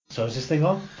So is this thing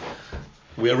on?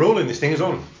 We are rolling. This thing is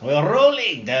on. We're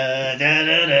rolling. Da, da,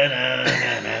 da, da, da,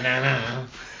 da, da, da.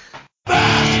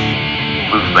 Mass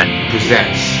Movement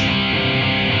presents.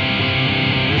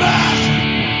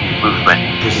 Mass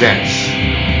Movement presents.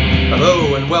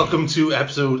 Hello and welcome to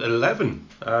episode 11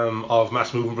 of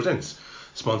Mass Movement Presents,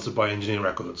 sponsored by Engineer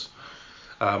Records.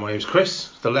 My name is Chris.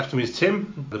 To the left of me is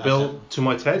Tim. The bill to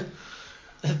my Ted.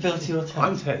 The bill to your Ted.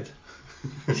 I'm Ted.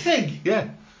 You think?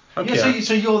 Yeah. Okay. Yeah,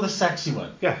 so you're the sexy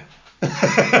one. Yeah.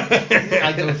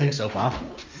 I don't think so, pal.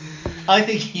 I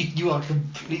think you are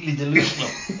completely delusional.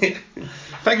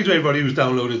 Thank you to everybody who's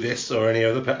downloaded this or any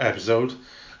other episode.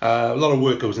 A lot of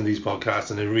work goes in these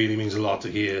podcasts, and it really means a lot to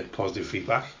hear positive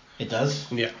feedback. It does.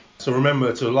 Yeah. So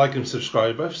remember to like and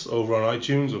subscribe us over on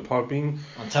iTunes or Podbean.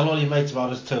 And tell all your mates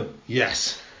about us too.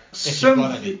 Yes. If you've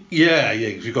got any. Yeah.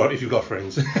 If you've got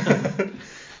friends.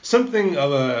 Something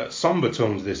of a somber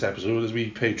tone to this episode as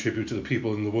we pay tribute to the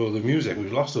people in the world of music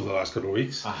we've lost over the last couple of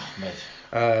weeks. Mate.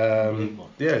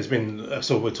 Yeah, it's been.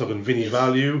 So we're talking Vinnie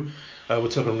Value. We're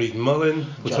talking Reed Mullen.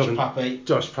 We're talking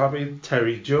Josh Pappy,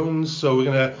 Terry Jones. So we're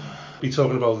gonna be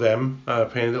talking about them,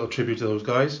 paying a little tribute to those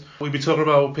guys. We'll be talking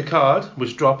about Picard,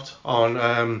 which dropped on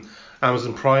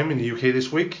Amazon Prime in the UK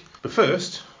this week. But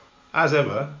first, as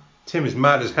ever, Tim is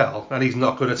mad as hell, and he's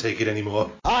not going to take it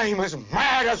anymore. I'm as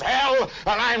mad as hell,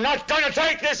 and I'm not going to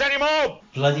take this anymore!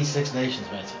 Bloody Six Nations,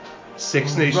 mate.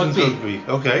 Six Nations Rugby.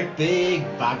 Okay. Big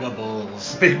bag of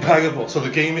balls. Big bag of balls. So the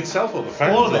game itself or the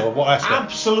fans? All of it. Or what aspect?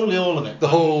 Absolutely all of it. The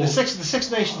whole... The Six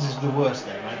Nations is the worst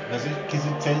thing, right? Because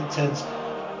it turns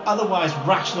otherwise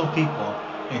rational people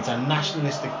into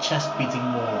nationalistic chest-beating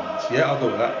morons. Yeah, I'll go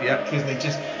with that. Yeah. Because they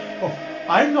just... Oh,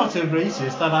 I'm not a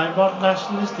racist and I'm not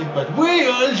nationalistic, but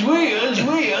Wales,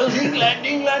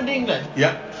 England.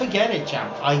 Yeah. Forget it,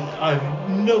 champ. I have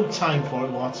no time for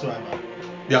it whatsoever.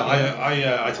 Yeah,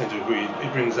 I tend to agree.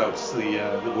 It brings out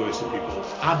the worst in people.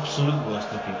 Absolute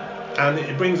worst in people. And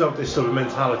it brings out this sort of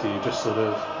mentality of just sort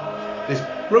of... This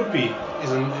rugby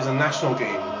is a national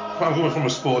game. I'm going from a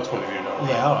sports point of view now.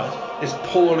 Yeah, alright. It's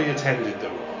poorly attended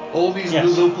though. All these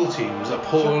local teams are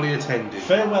poorly attended.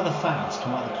 Fair weather fans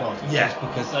come out of the closet. Yeah.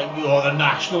 Because you're the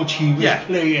national team is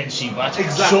playing, see, but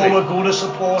exactly. So we're going to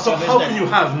support So them. how can you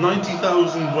have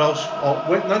 90,000 Welsh or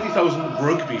 90,000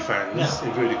 rugby fans,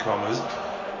 inverted commas,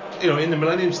 in the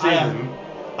Millennium Stadium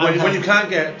when you can't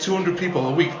get 200 people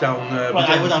a week down there? Right,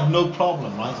 I would have no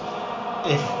problem,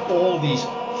 right, if all these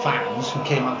fans who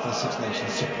came out for the Six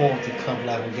Nations supported club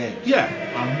level games. Yeah.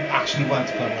 And actually went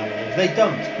to club level games. They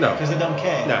don't. No. Because they don't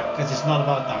care. No. Because it's not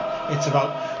about that. It's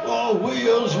about,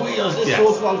 Wales, let's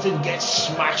all go out and get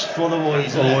smashed for the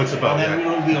boys. It's about that. And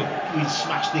then we'll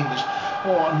smash the English.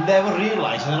 Never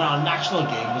realising that our national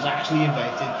game was actually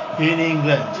invented in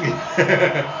England.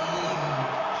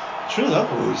 True though.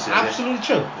 Absolutely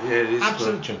true. Yeah, it is.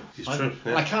 Absolutely true. It's true.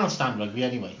 Yeah. I can't stand rugby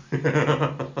anyway.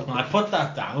 And I put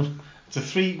that down to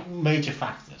three major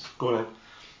factors. Go on.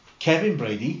 Kevin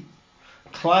Brady,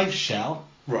 Clive Shell,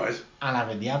 right, and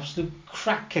having the absolute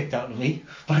crap kicked out of me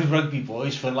by rugby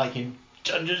boys for liking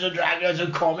Dungeons and Dragons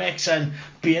and comics and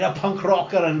being a punk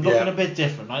rocker and looking a bit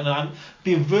different. Right? And I'm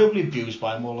being verbally abused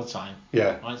by them all the time.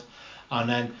 Yeah. Right? And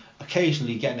then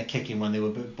occasionally getting a kick in when they were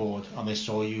a bit bored and they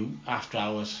saw you after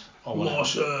hours. Or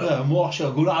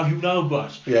Marsha, good have you now,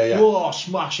 boss? Yeah. Oh,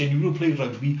 smashing, you don't play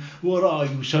rugby. What are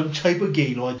you, some type of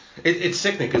gaylord? It's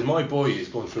sickening because my boy is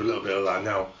going through a little bit of that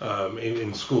now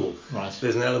in school. Right.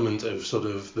 There's an element of sort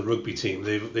of the rugby team.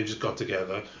 They've just got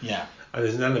together. Yeah. And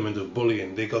there's an element of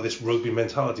bullying. They got this rugby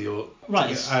mentality.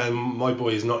 Right. My boy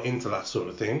is not into that sort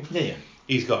of thing. Yeah.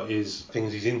 He's got his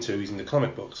things he's into. He's into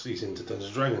comic books. He's into Dungeons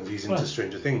and Dragons. He's into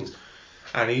Stranger Things.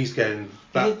 And he's getting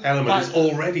that element is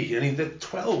already. I mean, they're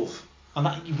 12. And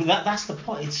that's the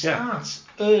point. It starts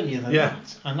earlier than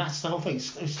that, and that's the whole thing.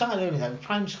 It started earlier than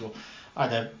primary school. I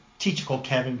had a teacher called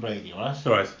Kevin Brady, right?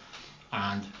 Right.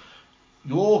 And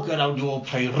you all get out, you all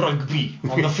play rugby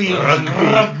on the field.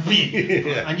 Rugby.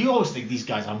 Yeah. And you always think these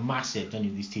guys are massive, don't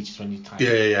you? These teachers when you're tiny.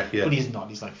 Yeah. But he's not.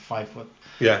 He's like 5 foot.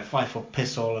 Yeah. 5 foot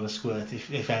piss all and a squirt,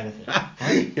 if anything.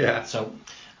 Right? Yeah. So,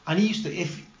 and he used to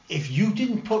If you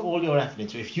didn't put all your effort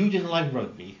into it, if you didn't like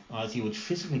rugby, right, he would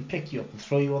physically pick you up and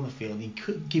throw you on the field. He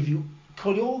could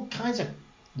call you all kinds of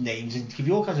names and give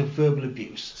you all kinds of verbal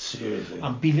abuse. Seriously.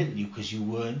 And belittle you because you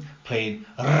weren't playing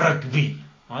rugby.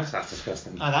 Right? That's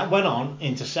disgusting. And that went on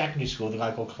into secondary school, the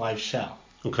guy called Clive Shell.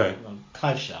 Okay.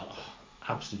 Clive Shell,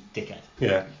 absolute dickhead.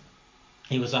 Yeah.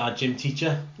 He was our gym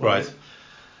teacher. Right.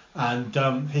 And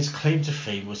his claim to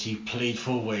fame was he played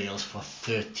for Wales for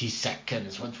 30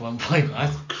 seconds at one point,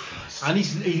 right? Christ. And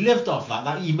he lived off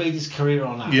that. He made his career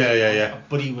on that. Yeah.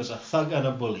 But he was a thug and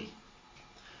a bully.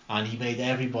 and he made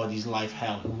everybody's life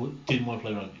hell who didn't want to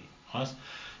play rugby. Right?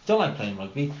 Don't like playing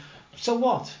rugby, so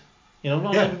what?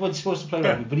 Not everybody's supposed to play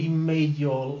rugby, but he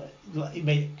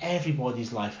made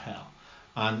everybody's life hell.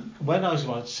 And when I was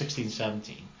about 16,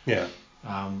 17,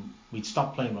 we'd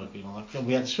stopped playing rugby, and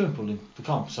we had a swimming pool in the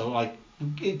comp, so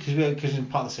because in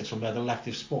part of the sixth one we had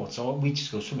elective sports, so we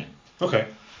just go swimming. Okay.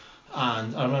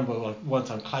 And I remember one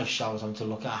time Clive Shaw was on to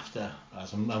look after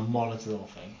us and monitor the whole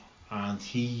thing, and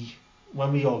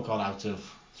when we all got out of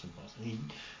swimming pool, he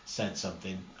said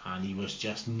something, and he was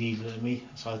just needling at me,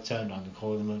 so I turned around and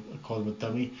called him a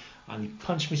dummy, and he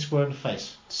punched me square in the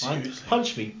face. Seriously? Right?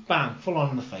 Punched me, bang, full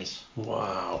on in the face.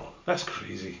 Wow, that's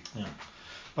crazy. Yeah.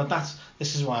 But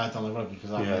this is why I don't like rugby,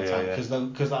 because that mentality,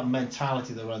 because that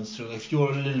mentality that runs through. If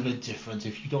you're a little bit different,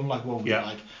 if you don't like what we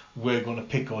like, we're gonna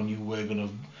pick on you. We're gonna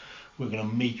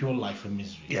make your life a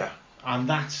misery. Yeah. And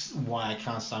that's why I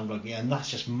can't stand rugby, and that's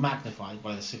just magnified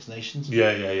by the Six Nations.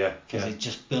 Yeah. Because it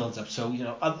just builds up. So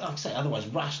I'd say otherwise,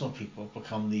 rational people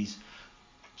become these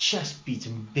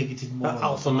chest-beating, bigoted morons.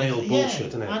 Alpha male bullshit,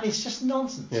 isn't it? And it's just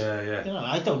nonsense. Yeah.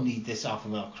 I don't need this alpha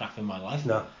male crap in my life.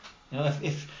 No.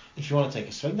 If you want to take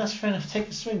a swing, that's fair enough. Take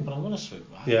a swing, but I'm going to swing.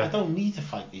 I don't need to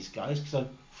fight these guys, because I've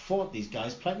fought these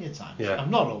guys plenty of times. Yeah. I've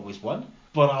not always won,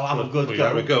 but I'll have a good go.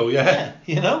 Have a go, yeah.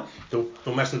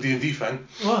 Don't mess with D&D fan.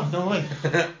 Well, no way.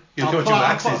 You'll go with your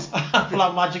axes. I'll pull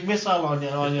out magic missile on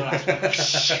your ass.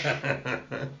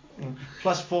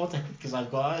 Plus 40, because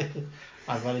I've got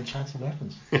enchanted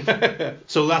weapons.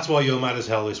 So that's why you're mad as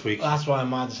hell this week. That's why I'm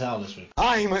mad as hell this week.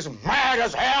 I'm as mad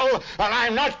as hell, and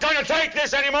I'm not going to take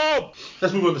this anymore.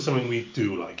 Let's move on to something we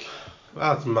do like.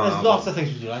 That's Marvel. There's lots of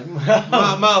things we do like.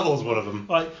 Marvel's one of them.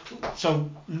 Right. So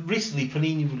recently,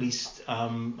 Panini released a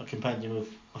compendium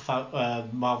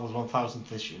of Marvel's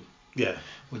 1000th issue. Yeah.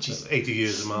 Which is 80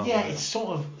 years of Marvel. Yeah, it's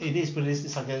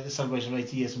like a celebration of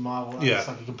 80 years of Marvel. Yeah. It's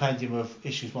like a compendium of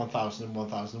issues 1000 and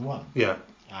 1001. Yeah.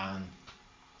 And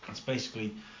it's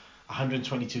basically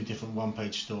 122 different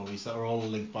one-page stories that are all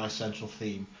linked by a central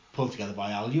theme, pulled together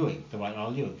by Al Ewing, the writer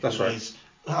Al Ewing. That's right.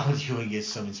 Al Ewing is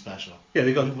something special. Yeah,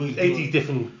 they got 80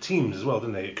 different teams as well,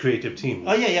 didn't they? Creative teams.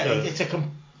 Oh yeah.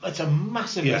 It's a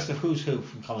massive list of who's who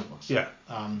from comic books. Yeah.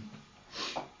 And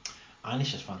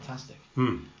it's just fantastic.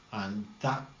 And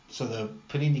so the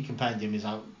Panini compendium is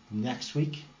out next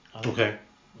week. Okay.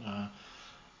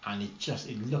 And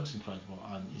it looks incredible,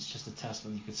 and it's just a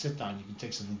testament. You can sit down, you can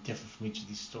take something different from each of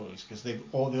these stories, because they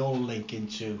all link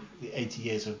into the 80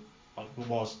 years of what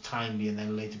was Timely and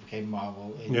then later became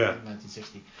Marvel in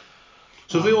 1960.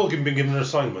 So they all been given an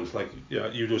assignment, like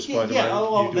you do a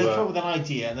Spider-Man. They come up with an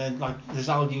idea, and then like there's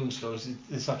Al Ewing stories.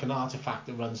 There's like an artifact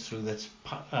that runs through that's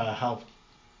helped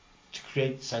to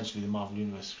create essentially the Marvel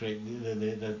universe, create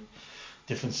the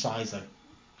different sides, like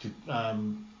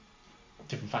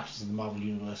different factions in the Marvel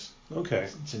universe. Okay.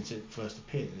 Since it first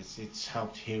appeared, it's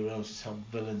helped heroes, it's helped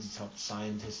villains, it's helped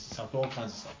scientists, it's helped all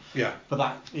kinds of stuff. Yeah.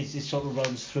 But it sort of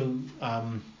runs through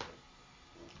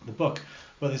the book.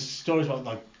 But there's stories about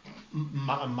like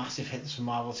massive hits from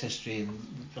Marvel's history and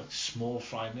like small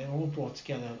fry, and they're all brought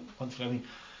together. I mean,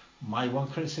 my one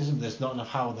criticism: there's not enough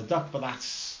Howard the Duck, but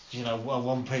that's a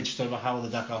one-page story about Howard the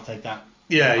Duck. I'll take that.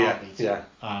 Yeah.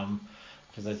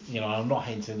 Because I'm not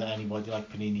hinting that anybody like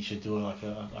Panini should do like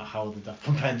a Howard the Duck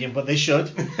compendium, but they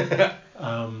should. Did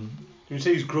you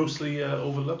say he's grossly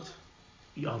overlooked?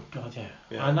 Oh God,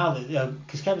 yeah. And now that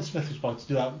because Kevin Smith was about to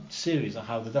do that series, a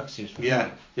Howard the Duck series.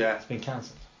 It's been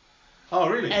cancelled. Oh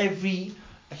really? Every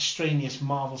extraneous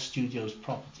Marvel Studios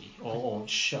property or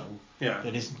show that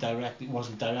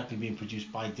wasn't directly being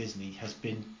produced by Disney has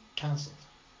been cancelled.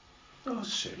 Oh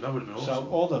shit, that would have been awesome. So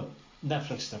all the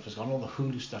Netflix stuff is gone, all the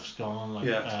Hulu stuff's gone, like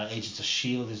Agents of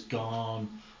S.H.I.E.L.D. is gone,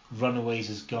 Runaways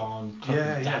is gone, Cloak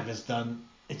and Dagger's done.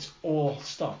 It's all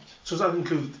stopped. So does that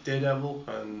include Daredevil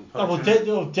and Punisher?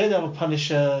 Daredevil,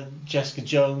 Punisher, Jessica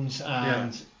Jones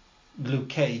and Luke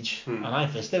Cage and Iron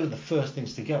Fist, they were the first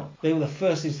things to go. They were the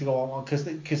first things to go on because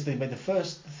they made the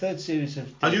third series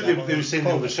of Daredevil. I knew they were saying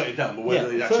they were shut it down, but whether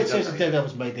they actually third series of Daredevil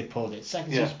was made, they pulled it.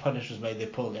 Second series of Punisher was made, they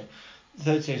pulled it.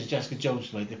 Third series of Jessica Jones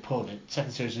was made, they pulled it.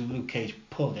 Second series of Luke Cage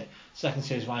pulled it. Second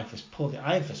series of Iron Fist pulled it.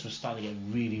 Iron Fist was starting to get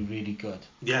really, really good.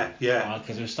 Yeah.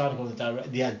 Because it was starting to go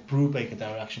in they had Brubaker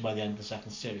direction by the end of the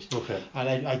second series. Okay.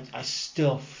 And I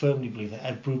still firmly believe that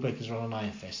Ed Brubaker's run on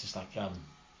Iron Fist is like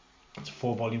it's a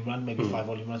 4-volume run, maybe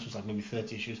 5-volume run, so it's like maybe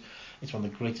 30 issues. It's one of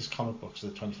the greatest comic books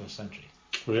of the 21st century.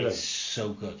 Really? It's so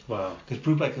good. Wow. Because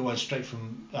Brubaker went straight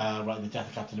from writing The Death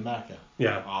of Captain America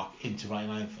arc into writing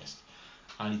Iron Fist.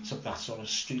 And he took that sort of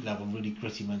street level, really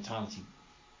gritty mentality,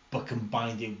 but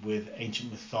combined it with ancient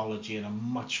mythology and a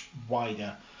much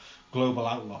wider global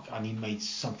outlook, and he made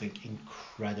something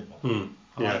incredible.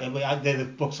 Yeah. They're the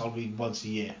books I'll read once a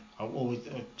year. I'll always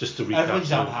just to recap.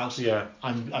 Everybody's out of the house. Yeah.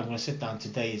 I'm going to sit down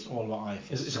today. It's all about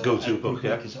IFIS. It's a go-to book.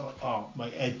 Yeah.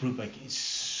 Ed Brubaker is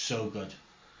so good.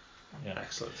 Yeah.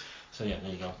 Excellent. So yeah,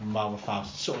 there you go. Marvel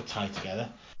Fabs sort of tied together.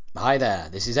 Hi there,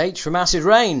 this is H from Acid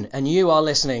Rain, and you are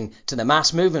listening to the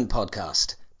Mass Movement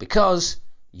Podcast, because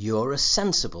you're a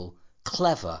sensible,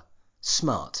 clever,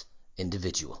 smart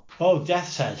individual. Oh,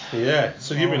 Death's Head. Yeah,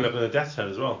 so you've been looking at Death's Head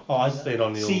as well. Oh, I stayed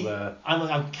on the old...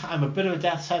 I'm a bit of a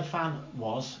Death's Head fan,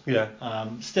 Yeah.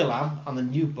 Still am, and the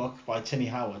new book by Tini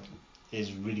Howard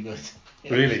is really good.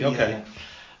 Really? Okay.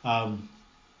 I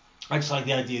just like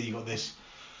the idea that you've got this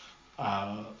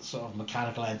sort of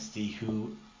mechanical entity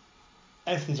who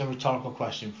everything's a rhetorical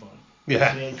question for him.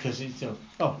 Yeah. Because it's so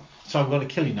I'm going to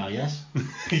kill you now, yes?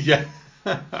 Yeah.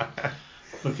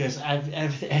 Because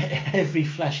every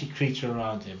fleshy creature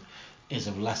around him is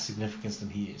of less significance than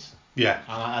he is. Yeah.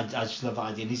 And I just love that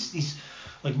idea. And he's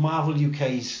like Marvel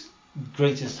UK's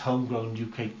greatest homegrown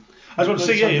UK. I was going to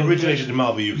say, he originated in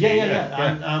Marvel UK.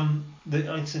 Yeah. And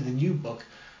I'd say the new book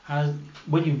has,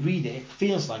 when you read it, it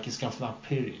feels like it's come from that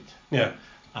period. Yeah.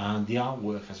 And the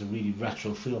artwork has a really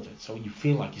retro feel to it, so you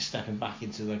feel like you're stepping back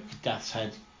into the Death's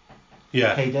Head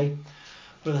heyday.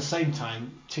 But at the same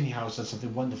time, Tini Howard said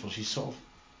something wonderful. She sort of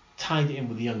tied it in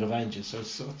with the Young Avengers, so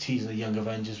it's sort of teasing the Young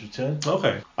Avengers return.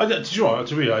 Okay. I didn't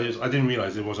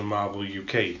realise there was a Marvel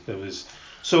UK. There was.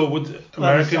 So would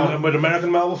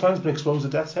American Marvel fans been exposed to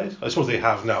Death's Head? I suppose they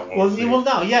have now. Well,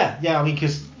 now, yeah. I mean,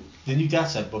 because the new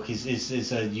Death's Head book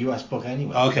is a US book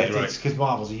anyway. Okay, right. Because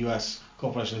Marvel's a US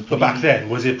corporation. But back then,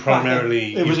 was it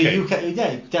primarily it was UK? a UK.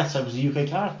 Yeah, Death's Head was a UK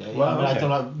character. Well, I don't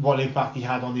know what impact he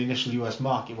had on the initial US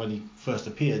market when he first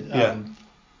appeared.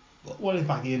 What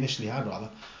impact he initially had, rather.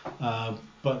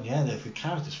 But yeah, the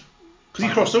characters. Because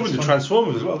he crossed over into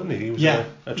Transformers as well, didn't he? He was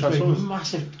a Transformers.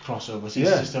 Massive crossovers. He's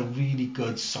just a really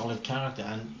good, solid character,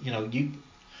 and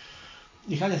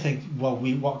you kind of think, well,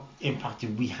 what impact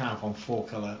did we have on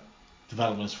 4-color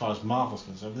development as far as Marvel's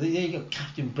concerned? But there you go,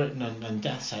 Captain Britain and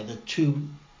Death's Head, the two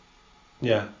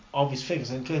obvious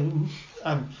figures, and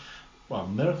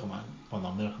Miracle Man. Well,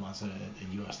 not Miracle Man's a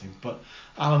US thing, but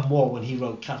Alan Moore, when he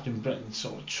wrote Captain Britain,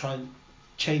 sort of tried.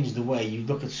 Changed the way you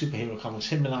look at superhero comics.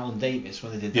 Him and Alan Davis,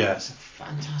 when they did that, it's a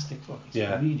fantastic book. It's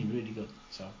really, really good.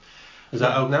 So, is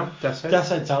that out now? Death's Head? Death's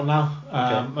Head's out now.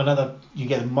 Another, you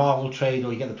get the Marvel trade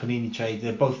or you get the Panini trade.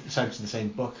 They're both essentially the same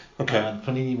book. Okay.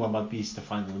 The Panini one might be easier to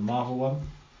find than the Marvel one,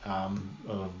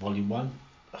 Volume 1.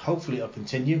 Hopefully it'll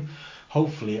continue.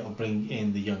 Hopefully it'll bring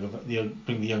in the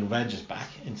Young Avengers back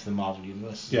into the Marvel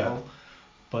universe as well.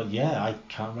 But yeah, I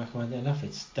can't recommend it enough.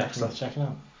 It's definitely worth checking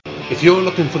out. If you're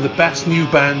looking for the best new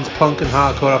bands punk and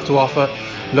hardcore have to offer,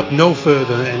 look no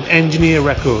further than Engineer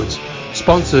Records,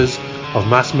 sponsors of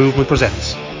Mass Movement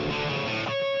Presents.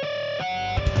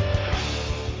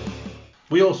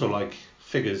 We also like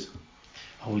figures.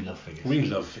 Oh, we love figures. We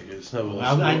love figures.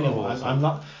 I'm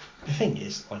not. The thing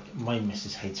is, like, my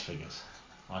missus hates figures,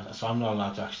 so I'm not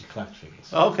allowed to actually collect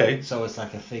figures. Okay. So it's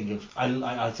like a thing of I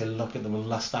like to look at them and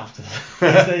lust after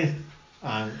them.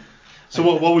 So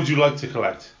what would you like to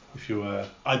collect if you were?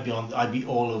 I'd be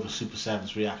all over Super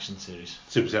 7's reaction series.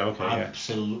 Super 7, okay.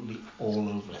 Absolutely all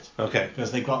over it. Okay. Because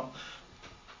they got,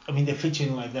 they're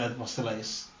featuring like what's the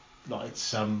latest? Like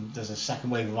it's there's a second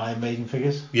wave of Iron Maiden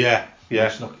figures. Yeah.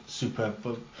 Which look superb,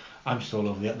 but I'm just all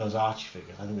over those Archie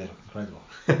figures. I think they look incredible.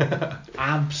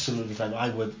 Absolutely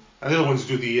incredible. And the other ones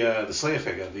do the Slayer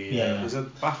figure. Is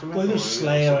it Baphomet? Well, there's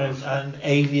Slayer and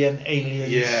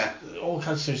Aliens. Yeah. All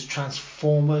kinds of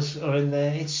Transformers are in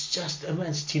there. It's just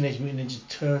immense. Teenage Mutant Ninja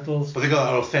Turtles. But they got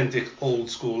that authentic old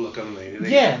school look, haven't they?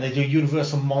 Yeah, they do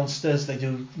Universal Monsters. They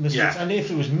do Misfits. Yeah. And if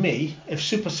it was me, if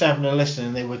Super 7 are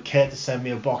listening, they would care to send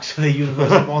me a box of the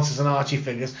Universal Monsters and Archie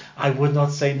figures, I would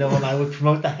not say no, and I would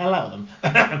promote the hell out of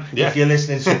them. If you're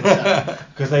listening, Super 7,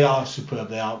 because they are superb.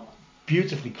 They are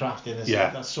beautifully crafted. There's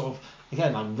that sort of,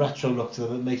 again, like retro look to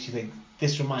them that makes you think,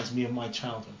 this reminds me of my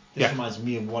childhood. This reminds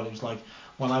me of what it was like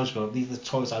when I was growing up. These are the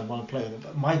toys I'd want to play with.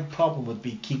 But my problem would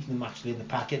be keeping them actually in the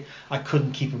packet. I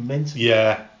couldn't keep them mint.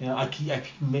 Yeah. I keep them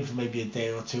mint for maybe a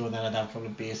day or two, and then I'd have a couple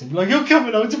of beers and be like, you're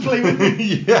coming out to play with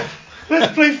me. Yeah.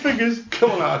 Let's play figures.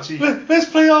 Come on, Archie. Let's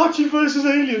play Archie versus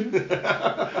Alien.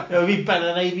 It would be better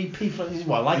than AVP from.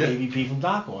 Well, I like AVP from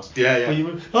Dark Horse. Yeah.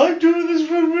 But I'm doing this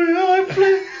for me. I'm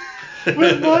playing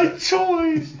with my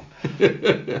toys.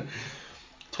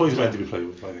 Toys are meant to be played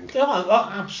with, I think.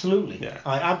 Absolutely. Yeah.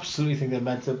 I absolutely think they're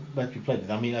meant to be played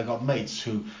with. I mean, I got mates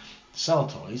who sell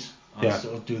toys and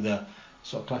sort of do the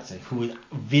sort of collecting, who would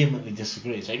vehemently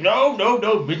disagree and say, no,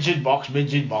 Midget box.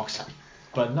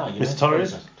 But no, Mr.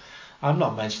 Torres? I'm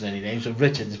not mentioning any names, but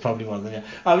Richard is probably one of them.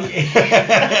 I mean,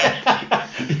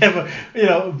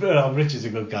 yeah, but Richard's a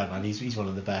good guy, man. He's one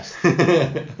of the best.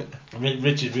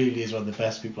 Richard really is one of the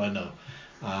best people I know.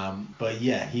 But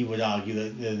yeah, he would argue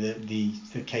that the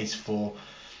case for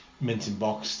minting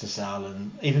box to sell,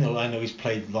 and even though I know he's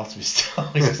played lots of his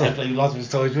toys, because I played lots of his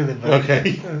toys with him. But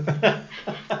okay.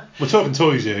 We're talking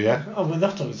toys here, yeah? Oh, we're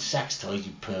not talking sex toys,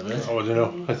 you pervert. Oh, I don't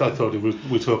know. I thought we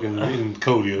were talking in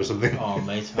Cody or something. Oh,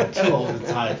 mate, I'm too old and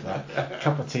tired for that.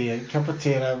 Cup of tea,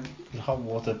 hot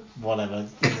water, whatever.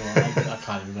 I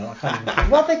can't even know.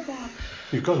 What they call it?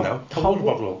 You've got now. Hot water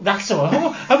bottle. That's all.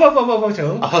 Hot water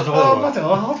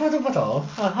bottle.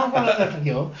 So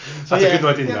that's a good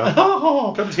idea now.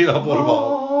 Cup of tea and a hot water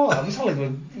bottle. I was like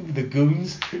the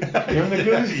Goons. You remember the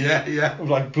Goons? Yeah. With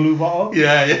like blue bottle.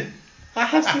 Yeah. I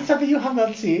have seen something you have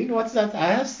not seen. What's that?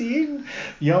 I have seen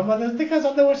your mother because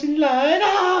of the washing line.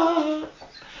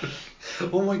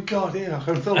 Oh my God, yeah,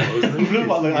 I thought it was blue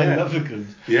bottle. I love the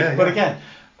Goons. Yeah. But again,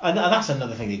 and that's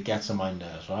another thing that gets on my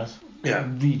nerves, right? Yeah.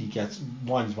 It really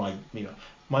winds my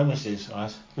missus,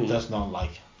 right, does not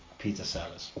like Peter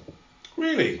Sellers.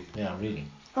 Really? Yeah, really.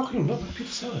 How can you not like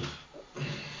Peter Sellers?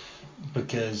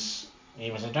 Because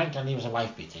he was a drunk and he was a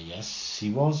wife beater. Yes, he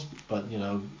was, but you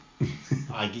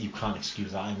can't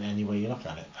excuse that in any way you look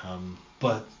at it.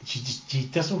 But she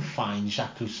doesn't find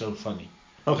Jacques Cousteau funny.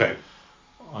 Okay.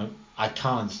 I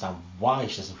can't understand why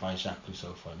she doesn't find Jacques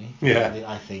Cousteau funny. Yeah.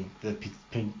 I think the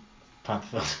Pink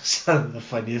Panther is the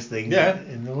funniest thing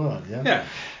in the world. Yeah.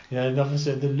 Yeah, and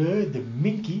obviously the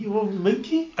Minky.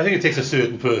 I think it takes a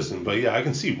certain person, but yeah, I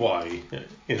can see why.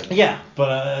 Yeah,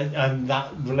 but and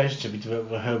that relationship between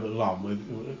Herbert Lom with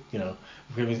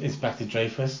Inspector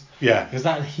Dreyfus. Yeah. Because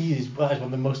he is one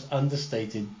of the most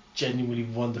understated, genuinely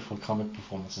wonderful comic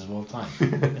performances of all time.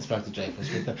 Inspector Dreyfus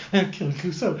with the Kill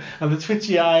Clouseau and the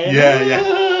twitchy eye.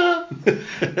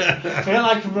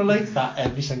 I can relate to that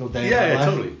every single day. Yeah,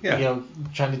 totally. Yeah.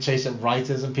 Trying to chase up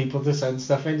writers and people to send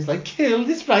stuff in. It's like, kill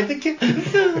this writer, kill.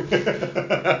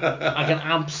 I can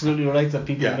absolutely relate to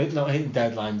people not hitting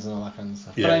deadlines and all that kind of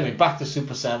stuff. But anyway, back to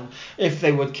Super 7. If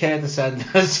they would care to send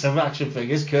us some action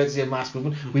figures, courtesy of Mass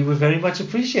Movement, we would very much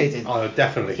appreciate it. Oh,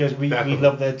 definitely. Because we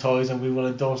love their toys and we will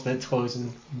endorse their toys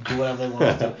and do whatever they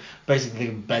want to do. Basically, they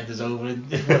can bend us over and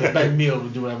they bend me over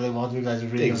and do whatever they want. You guys are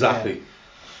really exactly.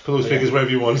 Put those figures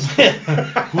wherever you want.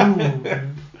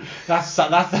 That's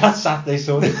Saturday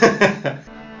sorted.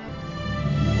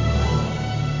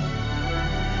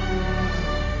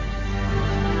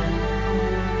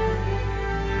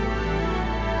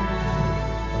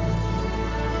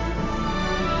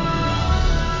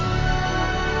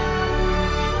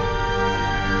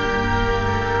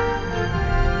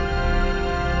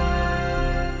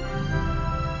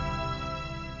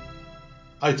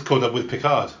 I'd caught up with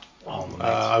Picard. Oh,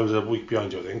 I was a week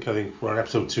behind you, I think. I think we're on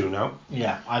episode 2 now.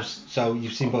 Yeah, so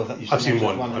you've seen both. I've seen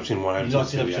one. I've seen one. You've not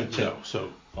seen episode 2? No,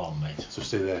 so. Oh, mate. So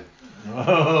stay there.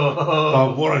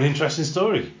 What an interesting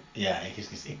story. Yeah,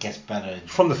 it gets better.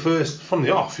 From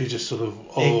the off, you just sort of,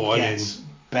 it gets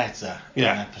better in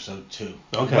episode 2.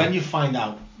 Okay. When you find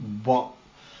out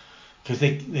because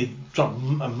they drop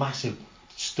a massive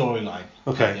storyline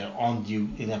on you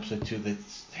in episode 2 that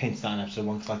hints at in episode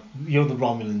 1. Cause like, the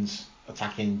Romulans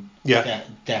attacking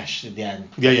Dash at the end.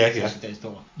 Yeah.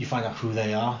 You find out who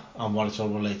they are and what it's all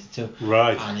related to.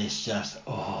 Right. And it's just,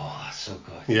 that's so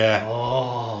good.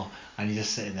 Yeah. And you're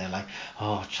just sitting there like,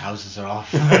 trousers are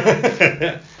off.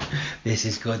 This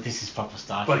is good. This is proper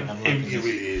Star Trek. But it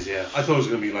really is, yeah. I thought it was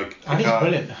going to be like and he's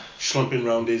brilliant. Slumping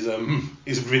around his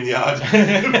vineyard.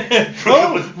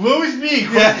 Woe is me,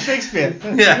 Shakespeare.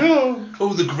 Yeah.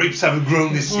 The grapes haven't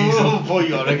grown this season. Oh, poor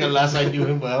Yorick, unless I knew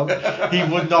him well. He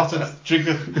would not have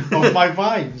drinking of my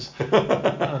vines.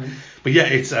 But yeah,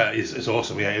 it's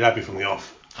awesome. Yeah, it had me from the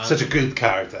off. Such a good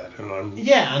character. And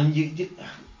you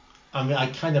I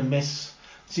kind of miss...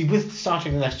 See, with Star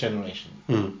Trek The Next Generation,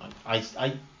 I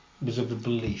was of the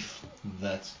belief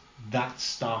that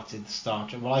started Star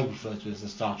Trek, what I refer to as the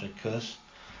Star Trek curse,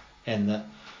 in that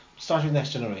Star Trek The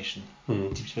Next Generation,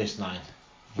 Deep Space Nine,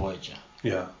 Voyager.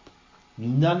 Yeah.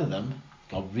 None of them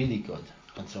got really good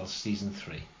until season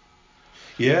 3.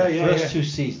 The first 2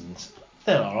 seasons,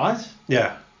 they're alright.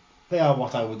 Yeah. They are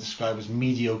what I would describe as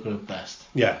mediocre at best.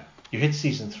 Yeah. You hit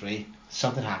season 3,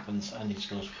 something happens, and it just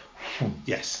goes...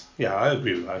 Yes. Yeah, I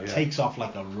agree with that. Yeah. Takes off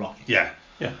like a rocket. Yeah,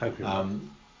 I agree with that.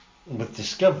 With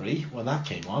Discovery, when that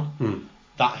came on,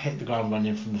 that hit the ground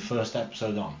running from the first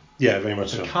episode on. Yeah, very much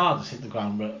so. Picard has hit the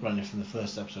ground running from the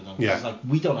first episode on. Yeah. It's like,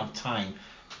 we don't have time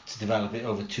to develop it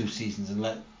over 2 seasons and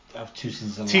have 2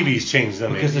 seasons alive. TV's changed,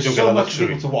 doesn't it? Because there's so much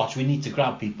people to watch, we need to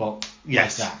grab people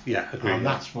like that. Yeah, agree. And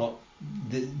that's what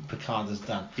Picard has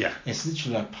done. Yeah. It's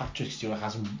literally like Patrick Stewart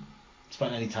hasn't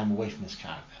spent any time away from this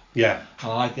character. Yeah.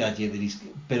 And I like the idea that he's a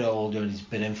bit older and he's a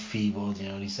bit enfeebled,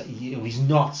 and he's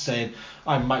not saying,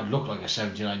 I might look like a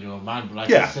 79-year-old man, but I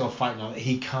can still fight now.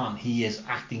 He can't. He is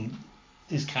acting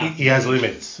his character. He has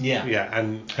limits. Yeah. Yeah,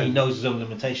 and he knows his own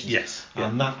limitations. Yes.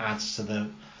 And that adds to the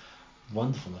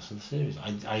wonderfulness of the series.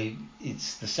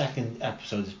 It's the second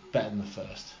episode is better than the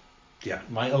first. Yeah.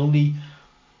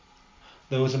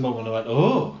 There was a moment I went,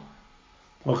 oh.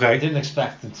 Okay. I didn't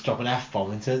expect them to drop an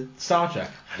F-bomb into Star Trek.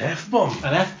 An F-bomb?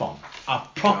 An F-bomb. A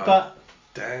proper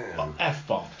damn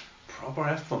F-bomb. Proper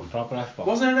F-bomb. Proper F-bomb.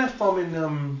 Wasn't there an F-bomb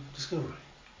in Discovery?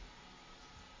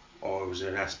 Or was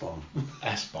it an S-bomb?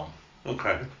 S-bomb.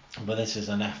 Okay. But this is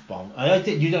an F-bomb. I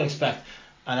think you don't expect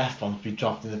an F-bomb to be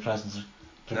dropped in the presence of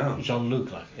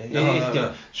Jean-Luc.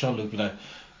 No. Jean-Luc be like,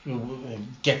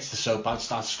 gets the soap out,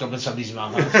 starts scrubbing somebody's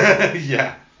mouth.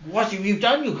 Yeah. What have you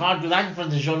done? You can't do that in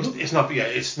front of Jean-Luc. It's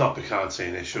not Picard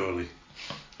saying it, surely.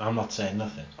 I'm not saying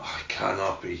nothing. Oh, it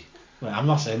cannot be. Well, I'm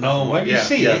not saying nothing. When you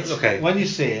see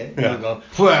it, you go,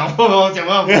 well,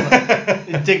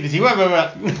 indignity,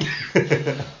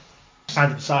 stand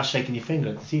up and start shaking your finger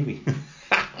at the TV.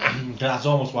 That's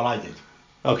almost what I did.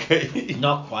 Okay.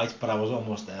 Not quite, but I was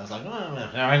almost there. I was like,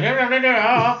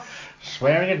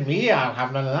 swearing at me, I'll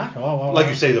have none of that. Like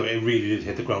you say, though, it really did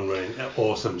hit the ground running.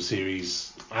 Awesome series.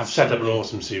 I've set up an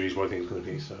awesome series, what I think it's going to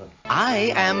be. So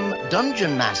I am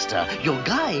Dungeon Master, your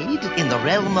guide in the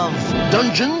realm of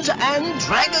Dungeons and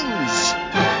Dragons.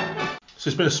 So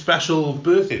it's been a special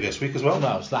birthday this week as well.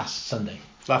 No, it was last Sunday.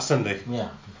 Last Sunday. Yeah.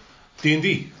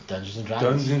 D&D. Dungeons and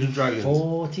Dragons. Dungeons and Dragons.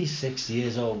 46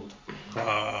 years old.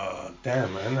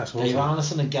 Damn, man, that's awesome. Dave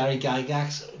Arneson and Gary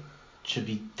Gygax should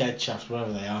be dead chaps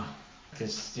wherever they are,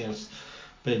 because it's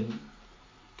been.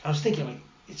 I was thinking, like,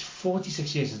 it's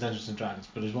 46 years of Dungeons and Dragons,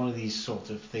 but it's one of these sort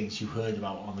of things you heard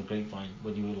about on the grapevine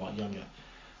when you were a lot younger.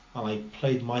 And I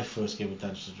played my first game of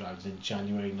Dungeons and Dragons in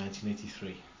January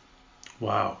 1983.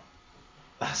 Wow.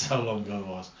 That's how long ago it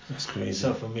was. That's crazy.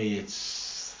 So for me,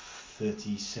 it's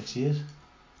 36 years.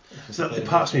 So it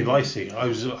passed me by. See,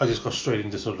 I just got straight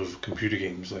into sort of computer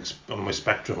games, like on my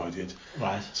Spectrum. I did.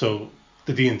 Right. So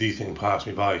the D&D thing passed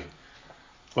me by.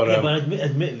 But but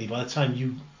admittedly, by the time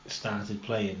you started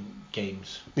playing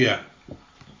games, like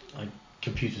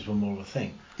computers were more of a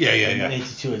thing. In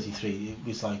 82, 83, it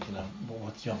was like,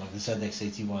 what do you have, like the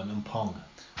ZX81 and Pong.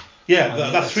 Yeah,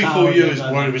 that 3-4 years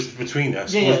where it was between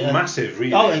us was massive,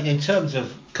 really. Oh, in terms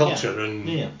of culture and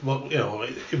well,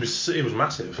 it was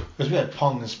massive. Because we had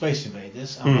Pong and Space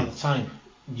Invaders, and by the time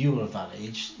you were of that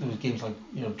age, there was games like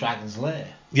Dragon's Lair.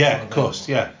 Yeah, of course,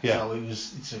 yeah. So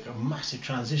it's like a massive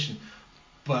transition,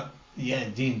 but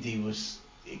D&D was,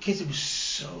 because it was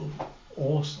so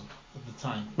awesome at the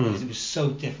time, because it was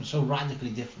so different, so radically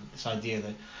different. This idea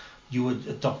that you would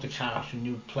adopt a character and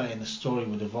you would play, and the story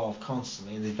would evolve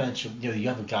constantly, and the adventure, you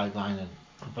have a guideline,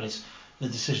 but it's the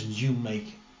decisions you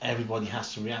make, everybody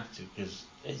has to react to, because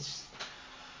it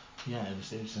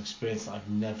was an experience that I've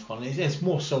never forgotten. It's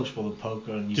more sociable than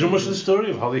poker. And do you know much of the story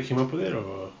of how they came up with it,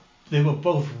 or? They were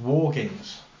both war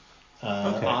games.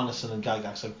 Arneson and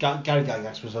Gygax. So Gary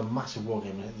Gygax was a massive war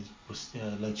game. It was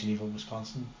Lake Geneva,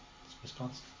 Wisconsin.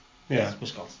 Yeah, it's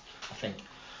Wisconsin, I think.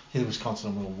 Either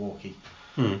Wisconsin or Milwaukee.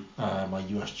 My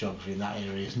US geography in that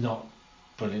area is not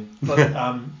brilliant, but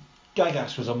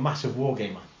Gygax was a massive war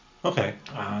gamer. Okay.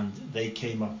 And they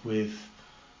came up with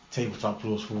tabletop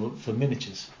rules for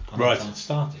miniatures. And right. That's how it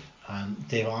started. And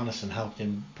Dave Arneson helped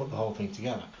him put the whole thing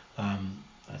together.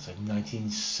 That's like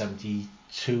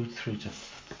 1972 through to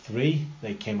 3.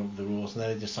 They came up with the rules, and then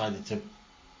they decided to,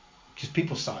 because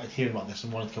people started hearing about this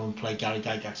and wanted to come and play Gary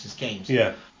Gygax's games.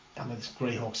 Yeah. And this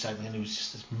Greyhawk setting, and it was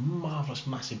just this marvellous,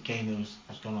 massive game that was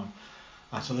going on.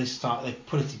 And so they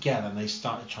put it together, and they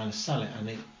started trying to sell it, and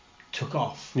it took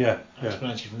off. Yeah.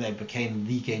 Exponentially from there, it became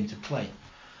the game to play.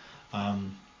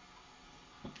 And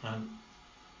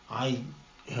I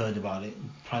heard about it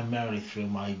primarily through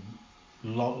my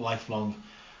lifelong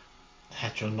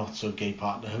hetero not so gay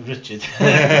partner, Richard.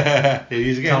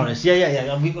 He's again. Torres.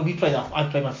 Yeah. And we played that. I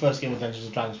played my first game of Dungeons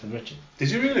and Dragons with Richard.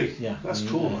 Did you really? Yeah. That's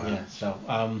cool, man. Yeah. So.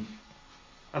 And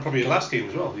probably your last game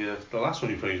as well. Yeah, the last one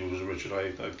you played was Richard.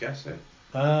 I'd guess.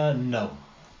 No.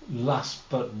 Last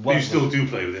but one. But you still do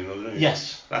play with him, though, don't you?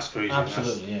 Yes. That's crazy.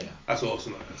 Absolutely. Yeah. That's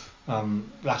awesome. That is.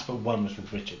 Last but one was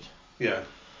with Richard. Yeah.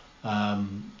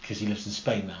 Because he lives in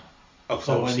Spain now. Of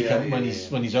so course.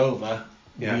 When he's over.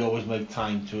 Yeah. We always make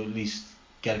time to at least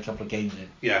get a couple of games in.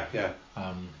 Yeah.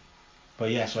 But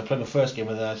yeah, so I played my first game,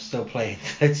 and I'm still playing.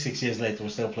 6 years later, we're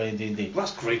still playing D&D. Well,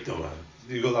 that's great though, man.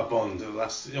 you got that bond.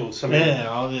 That's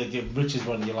Rich is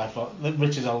one of your lifelong.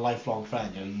 Rich is our lifelong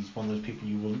friend. You know, he's one of those people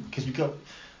you will, because we've got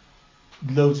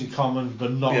loads in common,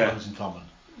 but not loads in common.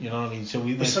 You know what I mean? So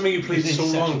but something you played so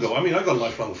long ago. I mean, I got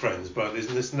lifelong friends, but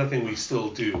there's nothing we still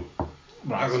do.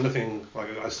 Right. I got nothing,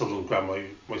 like, I still don't grab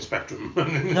my Spectrum.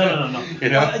 No. You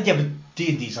know? Yeah, but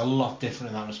D&D's a lot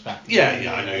different in that respect.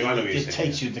 Yeah, I know. It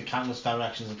takes you to countless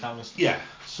directions and countless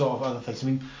sort of other things. I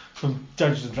mean, from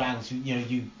Dungeons and Dragons,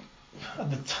 you at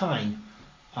the time,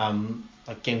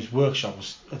 like Games Workshop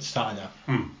had started up.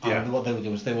 And what they would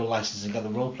do was they were licensing other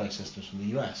role-play systems from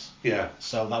the US. Yeah.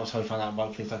 So that was how we found out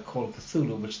about things like Call of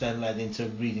Cthulhu, which then led into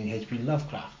reading H.P.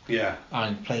 Lovecraft. Yeah.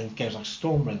 And playing games like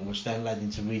Stormbringer, which then led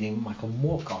into reading Michael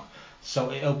Moorcock.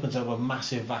 So it opens up a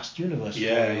massive, vast universe.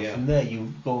 From there,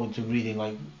 you go into reading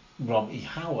like Rob E.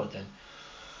 Howard and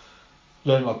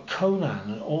learn about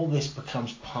Conan, and all this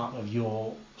becomes part of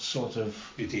your sort of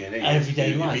your DNA,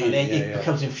 everyday life. It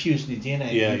becomes infused in your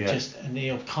DNA.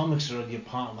 And comics are already a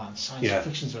part of that, and science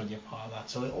fiction's already a part of that.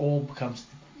 So it all becomes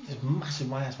this massive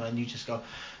miasma, and you just go,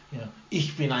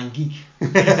 ich bin ein geek.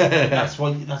 that's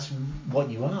what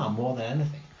you are more than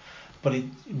anything. But it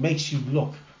makes you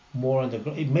look more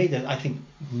underground. It made it, I think,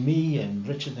 me and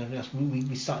Richard and everyone else,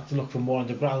 we started to look for more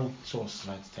underground sources of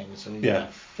entertainment. So we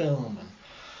got film and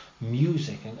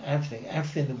music and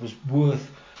everything that was worth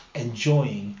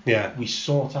enjoying. We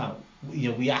sought out.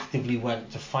 We actively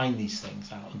went to find these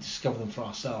things out and discover them for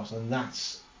ourselves, and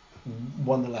that's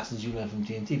one of the lessons you learn from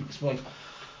D&D. Because like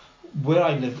where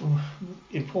I live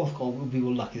in Portugal, we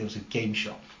were lucky there was a game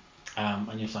shop,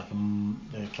 and it's like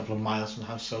a couple of miles from the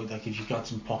house. So like if you got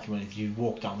some pocket money, if you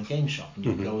walk down the game shop and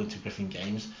you go into Griffin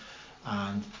Games,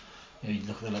 and you'd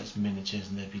look at the latest miniatures,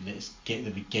 and there'd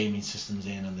be gaming systems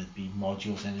in, and there'd be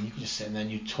modules in, and you could just sit and then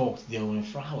you talk to the owner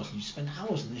for hours, and you spend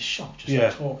hours in this shop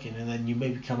just talking, and then you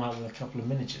maybe come out with a couple of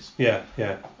miniatures.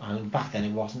 And back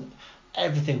then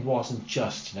everything wasn't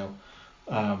just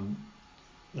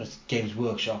Games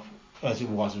Workshop as it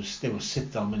was. There were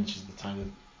sit-down miniatures at the time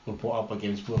that were brought out by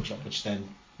Games Workshop, which then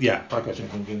I got you.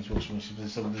 Games Workshop.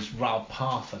 So there's Ral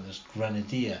Partha, there's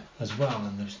Grenadier as well,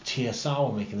 and there's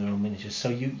TSR were making their own miniatures. So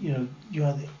you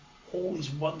had all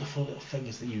these wonderful little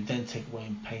figures that you then take away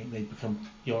and paint. They become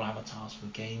your avatars for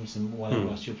the games and whatever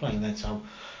else you're playing. That's how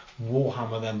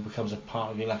Warhammer then becomes a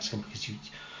part of your lexicon, because you've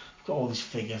got all these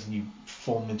figures and you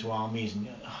form them into armies, and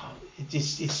it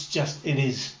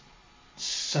is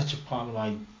such a part of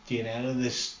my DNA. And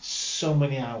there's so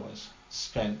many hours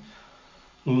spent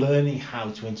learning how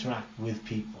to interact with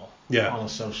people on a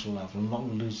social level, and not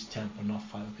lose temper, not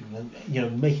fight with people,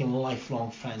 and making lifelong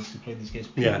friends who play these games,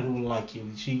 people who like you.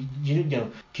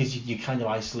 Because you're kind of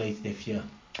isolated if you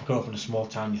grow up in a small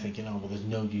town. You're thinking, well, there's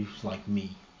nobody who's like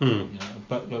me.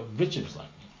 But Richard was like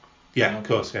me. Of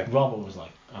course. Robert was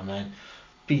like, and then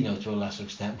Bino to a lesser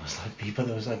extent was like me. But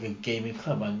there was like a gaming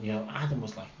club, and Adam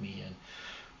was like me, and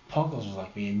Poggles was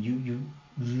like me, and you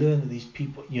learn that these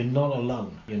people, you're not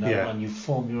alone, and you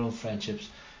form your own friendships.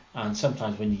 And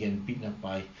sometimes when you're getting beaten up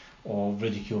by or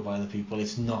ridiculed by other people,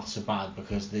 it's not so bad,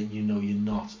 because you're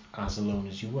not as alone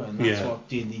as you were. And that's what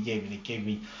D&D gave me. It gave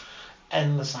me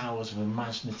endless hours of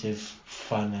imaginative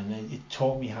fun, and it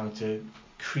taught me how to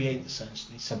create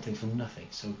essentially something from nothing.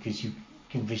 So because you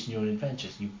can envision your own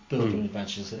adventures, you build your own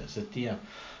adventures as a DM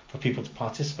for people to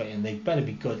participate in. They better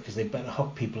be good, because they better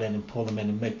hook people in and pull them in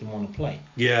and make them want to play.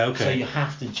 So you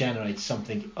have to generate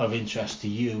something of interest to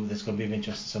you that's going to be of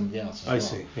interest to somebody else as well. I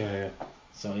see.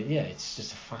 So it's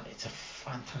just it's a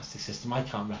fantastic system. I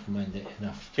can't recommend it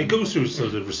enough. It goes through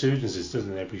sort of resurgences,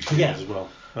 doesn't it, every few years as well.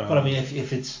 But I mean,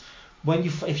 if it's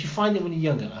if you find it when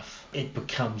you're young enough, it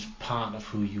becomes part of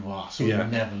who you are. So it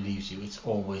never leaves you. It's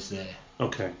always there.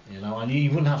 Okay. And you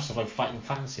wouldn't have stuff like Fighting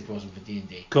Fantasy if it wasn't for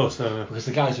D&D. Of course, no. Because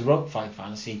the guys who wrote Fighting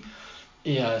Fantasy,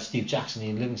 Steve Jackson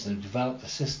and Ian Livingstone, who developed the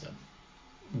system,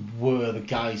 were the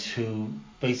guys who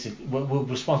basically were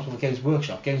responsible for Games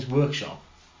Workshop. Games Workshop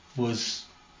was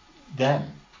them.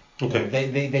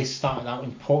 Okay. They started out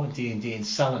importing D&D and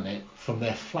selling it from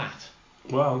their flat.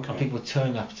 Wow. Okay. And people would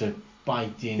turn up to buy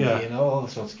D&D and all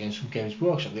sorts of games from Games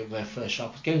Workshop. They were their first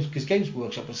shop. Because Games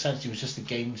Workshop essentially was just a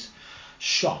games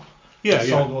shop.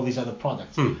 Sold all these other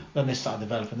products. Then they started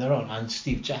developing their own, and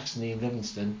Steve Jackson and Ian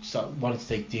Livingstone wanted to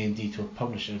take D&D to a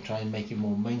publisher and try and make it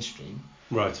more mainstream.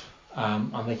 Right.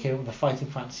 And they came up with the Fighting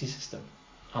Fantasy system,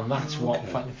 and that's what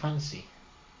Fighting Fantasy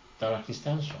directly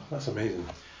stands for. That's amazing.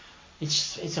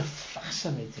 It's a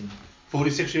fascinating.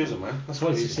 46 years, man. That's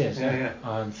 46 crazy. years.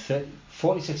 Yeah. And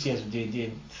 46 years of D&D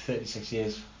and 36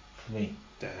 years for me.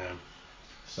 Damn.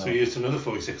 So here's to another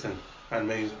 46 then. And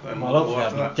well, hopefully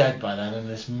I'll be dead by then, and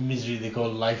this misery they call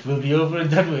life will be over and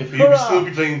done with. You'll still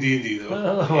be playing D&D though,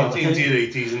 in the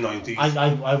 80s and 90s.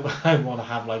 I want to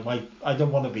have like I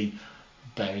don't want to be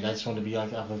buried. I just want to be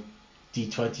like have a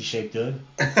D20 shaped urn.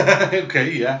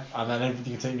 Okay, yeah. And then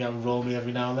everybody can take me out and roll me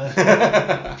every now and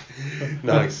then.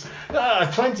 Nice.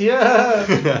 20,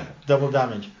 double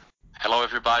damage. Hello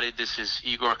everybody, this is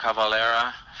Igor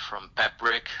Cavalera from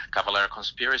Peprick, Cavalera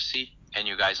Conspiracy, and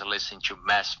you guys are listening to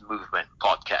Mass Movement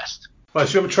Podcast. Right,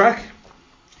 so you have a track?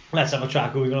 Let's have a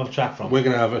track. Who are we going to have a track from? We're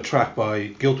going to have a track by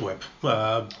Guiltwhip,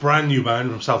 brand new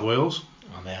band from South Wales.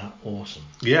 And they are awesome.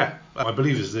 Yeah, I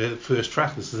believe this is their first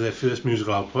track. This is their first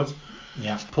musical output.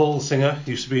 Yeah. Paul, the singer,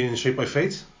 used to be in Shaped by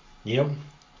Fate. Yep.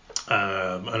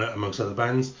 And amongst other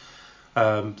bands.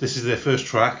 This is their first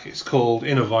track. It's called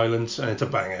Inner Violence, and it's a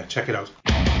banger. Check it out.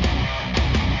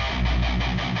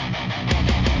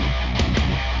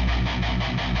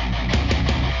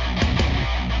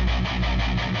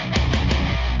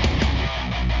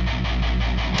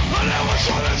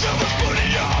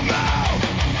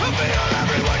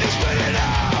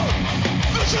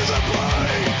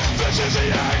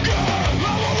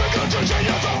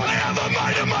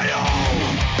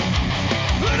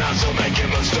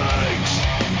 Mistakes.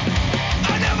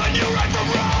 I never knew right from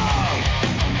wrong.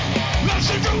 Let's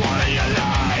see.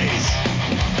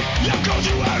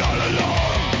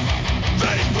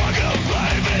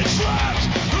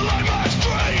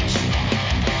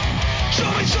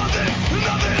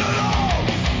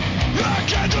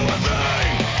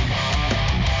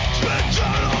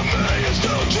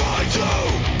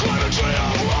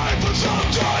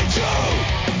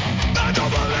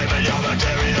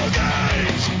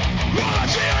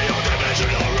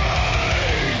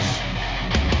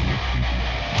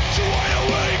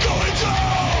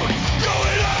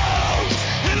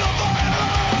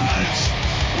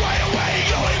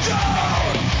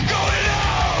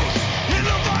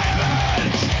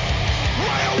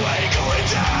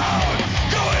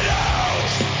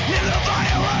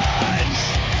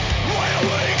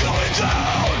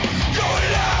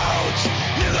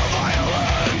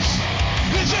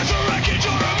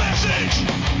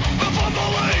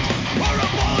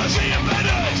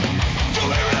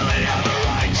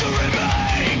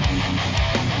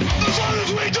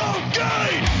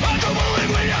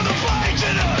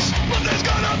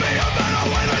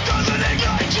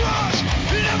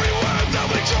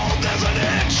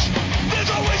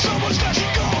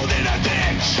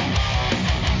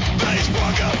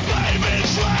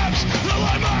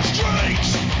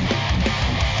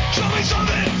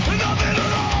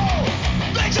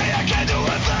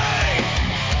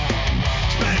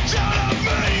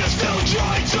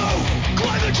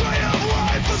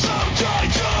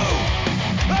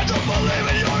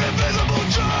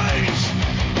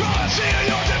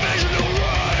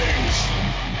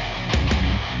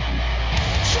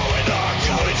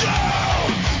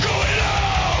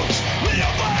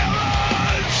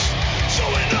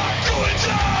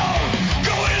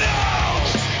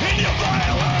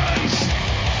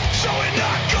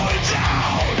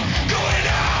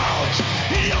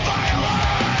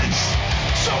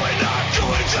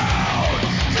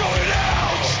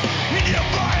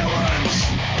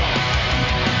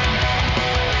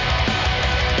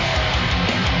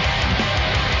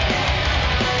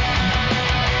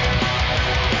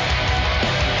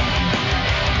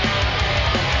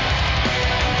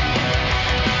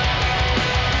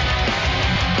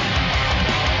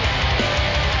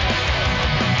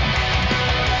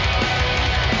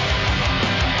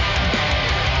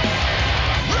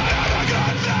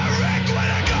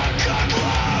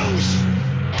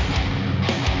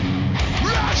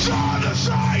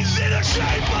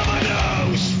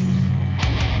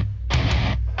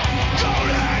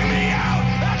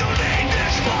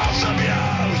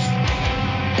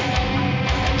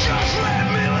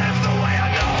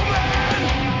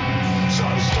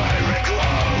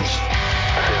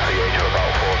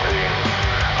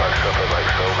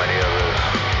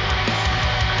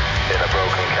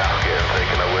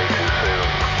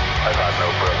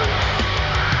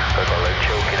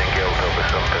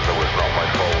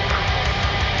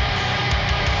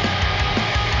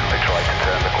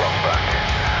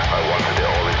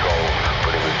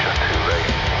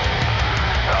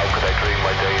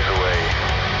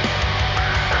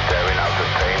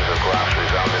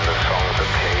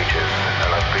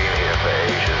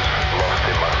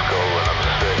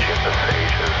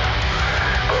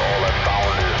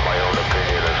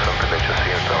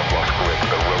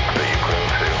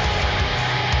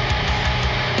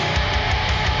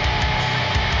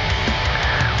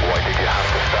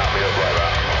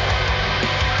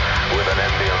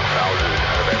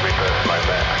 every person I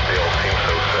met, they all seemed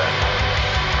so set.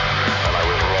 And I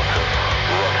was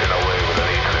rotting away with a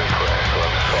need to impress. So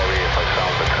I'm sorry if I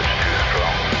sound a touch too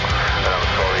strong. And I'm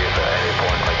sorry if at any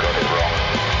point I got it wrong.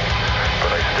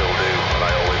 But I still do, and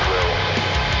I always will.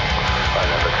 I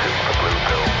never took the blue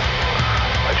pill.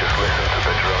 I just listened to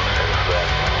the drum since then.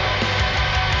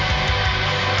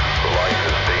 Life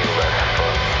has been less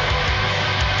fun.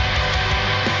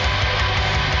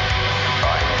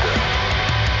 I'm done.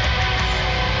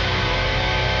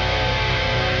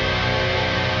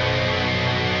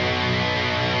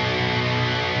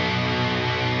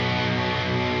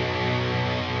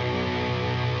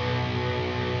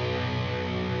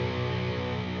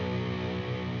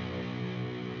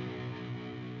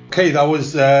 Okay, that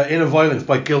was Inner Violence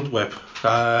by Guilt Whip.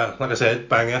 Like I said,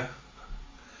 banger.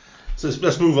 So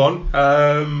let's move on.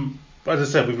 As I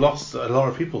said, we've lost a lot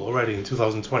of people already in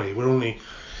 2020. We're only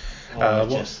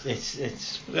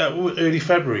it's early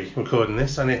February recording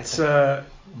this, and it's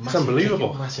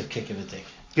unbelievable. Massive kick in the dick.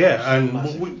 Yeah, and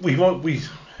we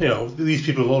these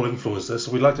people have all influenced us,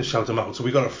 so we'd like to shout them out. So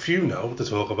we got a few now to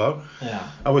talk about. Yeah.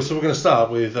 So we're going to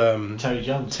start with Terry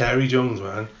Jones. Terry Jones,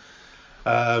 man.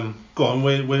 Go on.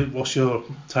 What's your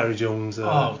Terry Jones?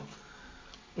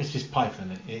 It's just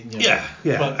Python. Yeah.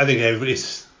 But I think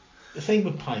everybody's. The thing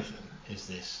with Python is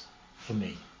this, for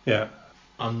me. Yeah.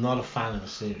 I'm not a fan of the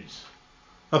series.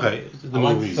 Okay. I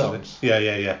like the films.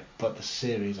 Yeah. But the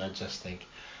series, I just think,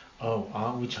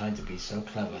 aren't we trying to be so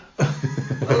clever?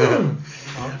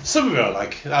 Some of it I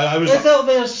like.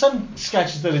 There are some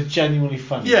sketches that are genuinely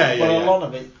funny. Yeah. But a lot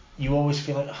of it, you always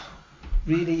feel like,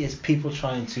 really, is people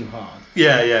trying too hard?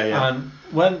 Yeah. And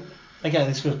when, again,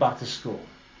 this goes back to school.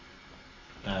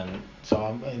 So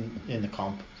I'm in the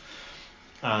comp,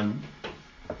 and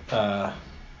so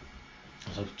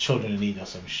children in need or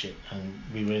some shit, and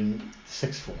we were in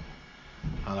sixth form,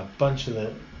 and a bunch of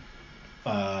the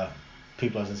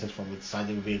people I was in sixth form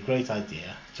decided it would be a great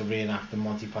idea to reenact the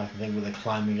Monty Python thing where they're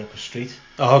climbing up a street.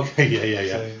 Oh, okay,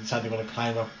 yeah. So they decided they were going to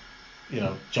climb up,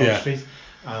 John Street.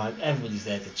 And everybody's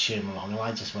there to cheer them along, and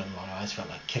I just went along, and I just felt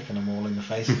like kicking them all in the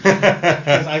face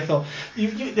because I thought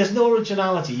there's no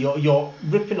originality. You're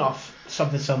ripping off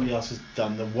something somebody else has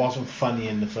done that wasn't funny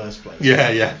in the first place.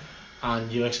 Yeah.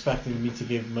 And you're expecting me to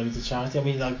give money to charity. I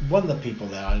mean, like, one of the people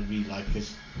there I really like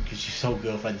because she's so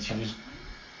girlfriend. She was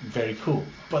very cool,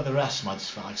 but the rest of them I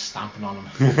just felt like stamping on them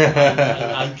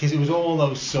because it was all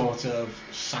those sort of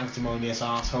sanctimonious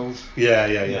assholes. Yeah.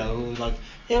 Like,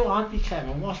 I'd be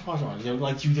clever. Watch.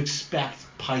 Like you'd expect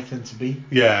Python to be.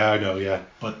 Yeah, I know. Yeah.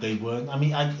 But they weren't. I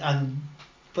mean,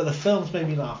 but the films made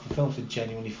me laugh. The films were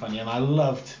genuinely funny, and I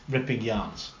loved ripping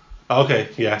yarns. Okay.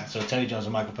 Yeah. So Terry Jones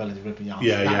and Michael Palin ripping yarns.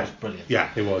 Yeah. That was brilliant. Yeah,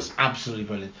 it was absolutely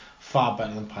brilliant. Far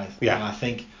better than Python. Yeah. And I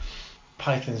think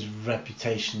Python's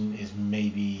reputation is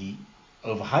maybe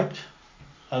overhyped,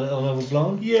 a little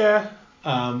overblown. Yeah.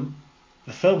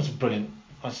 The films are brilliant.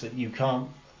 I said you can't.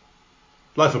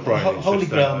 Life of Brian. Holy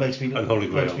Grail makes me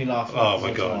laugh. Oh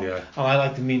my god, yeah. And I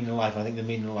like The Meaning of Life. I think The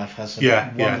Meaning of Life has some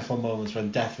wonderful moments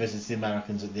when Death visits the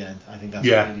Americans at the end. I think that's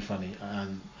really funny.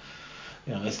 And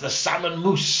it's the salmon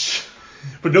mousse.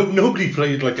 But nobody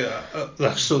played like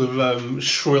that sort of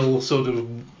shrill sort of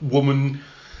woman.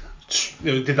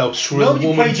 Did that shrill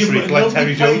woman trick like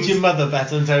Terry Jones. Nobody played your mother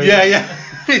better than Terry Jones. Yeah.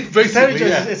 Basically, Terry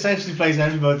Jones essentially plays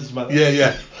everybody's mother.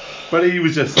 Yeah. But he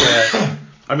was just.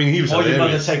 I mean, he was hilarious. Your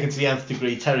Mother taken to the nth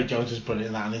degree. Terry Jones was brilliant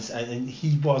in that, and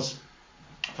he was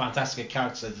fantastic at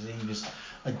character. He was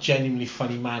a genuinely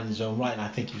funny man in his own right, and I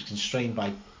think he was constrained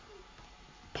by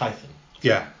Python.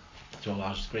 Yeah. To a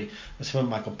large degree. And some of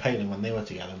Michael Palin, when they were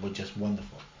together, were just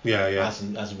wonderful. Yeah. As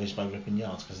it was by ripping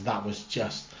yarns, because that was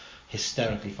just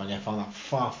hysterically funny. I found that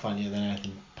far funnier than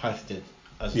anything Python did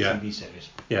as a TV series.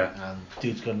 Yeah. And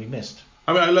dude's going to be missed.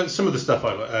 I mean, I like some of the stuff.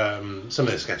 Some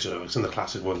of the sketches, some of the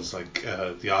classic ones, like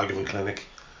the Argument Clinic.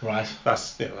 Right.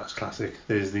 That's classic.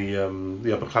 There's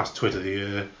the Upper Class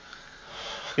Twitter.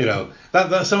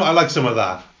 That some. I like some of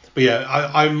that. But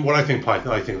yeah, I'm what I think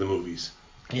Python. I think the movies.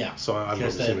 Yeah. So I'm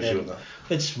not the same issue with that.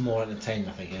 It's more entertaining,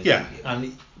 I think. Yeah.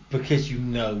 And because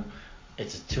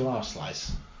it's a 2-hour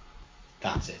slice.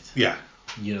 That's it. Yeah.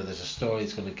 There's a story.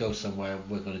 It's going to go somewhere.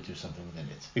 We're going to do something within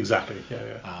it. Exactly.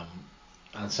 Yeah.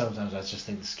 And sometimes I just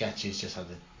think the sketches just have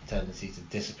the tendency to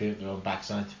disappear at their own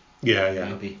backside. Yeah.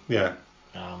 Maybe. Yeah.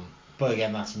 But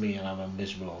again, that's me, and I'm a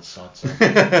miserable old sod, so you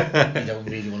don't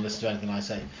really want to listen to anything I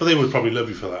say. But they would probably love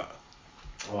you for that.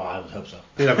 Well, I would hope so.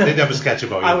 They'd have a sketch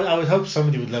about you. I would hope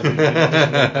somebody would love me.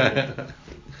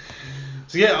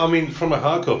 So yeah, I mean, from a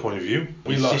hardcore point of view,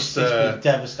 it's been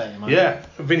devastating, man. Yeah,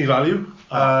 Vinnie Value,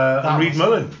 and Reed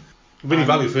Mullen. Vinnie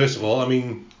Value, first of all, I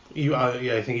mean,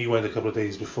 I think he went a couple of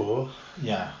days before.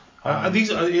 Yeah. These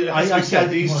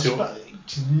two.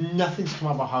 Nothing's come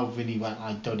out about how Vinny went.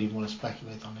 I don't even want to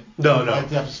speculate on it. No. If I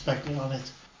did have to speculate on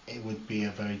it, it would be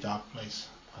a very dark place,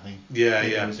 I think.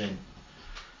 Yeah. Was in.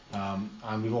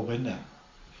 And we've all been there.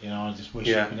 You know, I just wish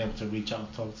I'd been able to reach out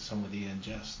and talk to somebody and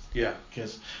just... Yeah.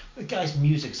 Because the guy's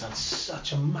music's had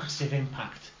such a massive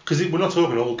impact. Because we're not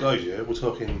talking old guys, yeah? We're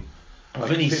talking... Like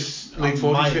Vinny's... late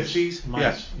 40s, 50s?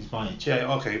 Yeah. He's my age.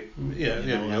 Yeah, okay. Yeah,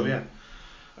 there we go, yeah.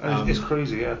 It's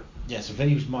crazy, yeah. Yeah, so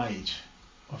Vinny was my age.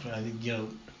 I think, you know,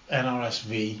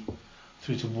 NRSV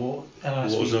through to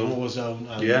Warzone.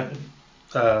 And,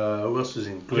 who else was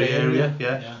in? Grey Area,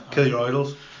 yeah. Kill Your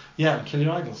Idols. Yeah, Kill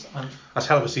Your Idols. And that's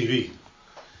hell of a CV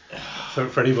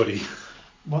for anybody.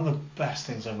 One of the best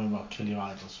things I remember about Kill Your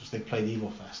Idols was they played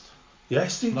Evil Fest.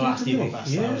 Yes, they did. The last Evil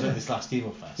Fest. Yeah. I was at this last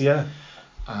Evil Fest. Yeah.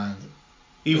 And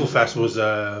Evil Fest was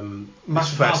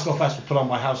Massive Hardcore Fest was put on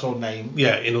by Household Name.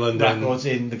 Yeah, in London. Records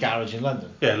in the garage in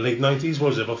London. Yeah, late 90s. What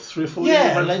was it, about 3 or 4 years?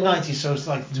 Yeah, late 90s. So it's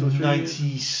like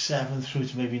 97 through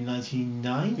to maybe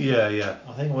 99. Yeah.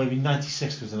 I think, or maybe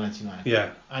 96 through to 99.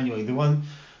 Yeah. Anyway, the one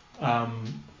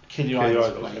Kill Your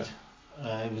Idols played.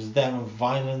 Yeah. It was them and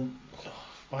Violent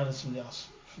somebody else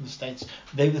from the States.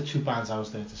 They were the two bands I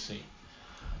was there to see.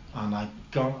 And I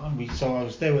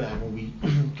was there with them and we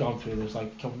gone through. There was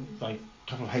like a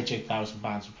couple of H8000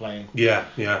 bands were playing. Yeah.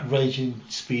 Raging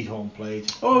Speedhorn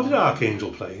played. Oh, did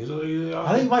Archangel play?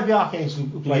 I think it might be Archangel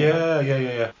who played.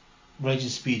 Yeah. Raging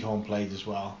Speedhorn played as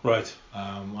well. Right.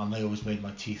 And they always made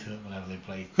my teeth hurt whenever they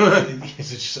played.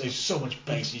 It's so much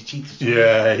bass, your teeth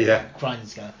are grinding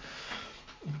together.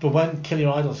 But when Kill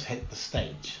Your Idols hit the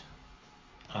stage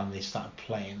and they started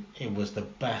playing, it was the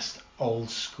best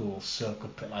old school circle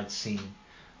pit I'd seen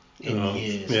in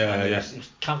years. It was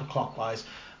counterclockwise,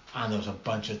 and there was a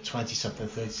bunch of 20-something,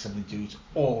 30-something dudes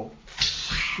all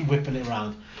whipping it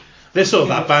around. They're sort of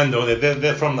that band, though.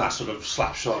 They're from that sort of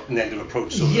slapshot, negative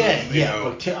approach. Sort of,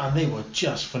 and they were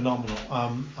just phenomenal.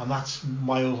 And that's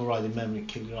my overriding memory of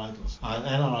Kill Your Idols. And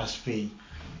NRSV,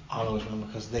 I always remember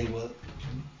because they were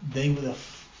the.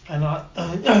 And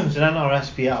it was an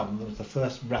NRSV album that was the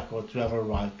first record to ever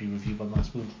arrive be reviewed by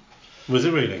Mass Movement. Was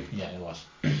it really? Yeah, it was.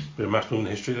 Bit of Mass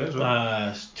Movement history there as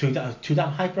well. Two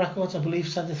Damn Hype Records, I believe,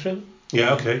 sent it through.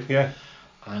 Yeah, okay, yeah.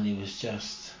 And it was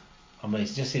just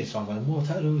amazing. Just hearing songs like more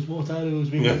tattoos,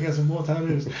 we gotta get some more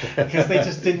tattoos, because they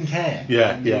just didn't care.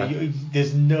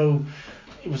 There's no.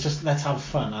 It was just, let's have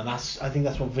fun, and I think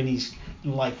that's what Vinny's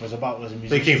life was about as a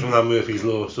musician. They came from that Murphy's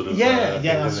Law sort of.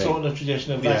 That sort of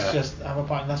tradition of let's just have a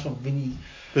party, and that's what Vinny.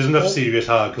 There's enough serious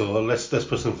hardcore. Let's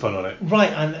put some fun on it.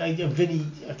 Right, and Vinny,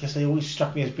 I guess he always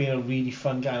struck me as being a really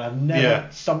fun guy. And I've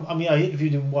never I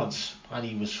interviewed him once, and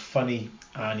he was funny,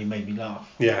 and he made me laugh.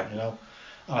 Yeah. You know.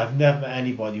 I've never met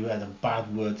anybody who had a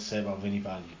bad word to say about Vinny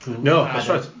Value. That's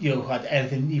right. Who had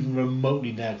anything even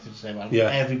remotely negative to say about him. Yeah.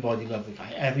 Everybody loved the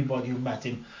guy. Everybody who met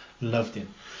him loved him.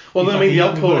 Well, I mean, the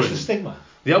outpouring. Stigma.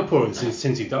 The outpouring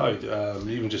since he died,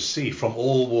 you can just see from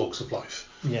all walks of life.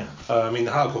 Yeah. I mean,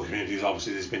 the hardcore community is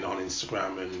obviously, there's been on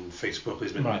Instagram and Facebook.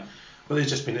 There's been, but there's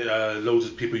just been loads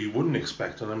of people you wouldn't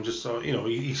expect, and I'm just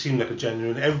he seemed like a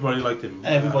genuine. Everybody liked him.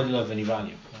 Everybody loved Vinny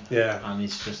Value. Yeah. And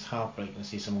it's just heartbreaking to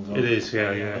see someone go. It is,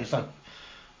 yeah. It's like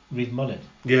Reed Mullin.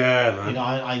 Yeah, man. You know,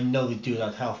 I know the dude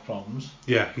had health problems.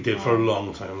 Yeah, he did for a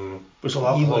long time. It was all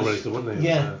alcohol related, wasn't he?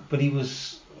 Yeah, but he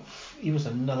was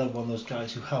another one of those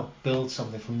guys who helped build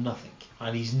something from nothing,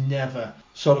 and he's never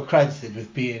sort of credited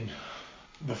with being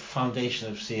the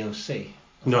foundation of COC.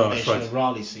 That's right. Of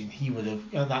Raleigh scene. He would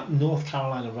have, that North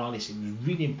Carolina Raleigh scene was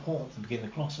really important to begin the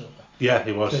crossover. Yeah,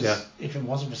 it was. Yeah. If it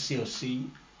wasn't for COC,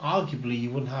 arguably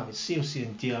you wouldn't have it. COC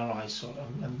and DRI sort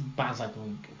of, and bands like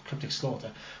Cryptic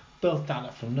Slaughter built that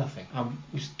up from nothing.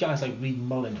 It was guys like Reed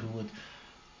Mullin who would,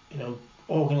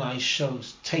 organise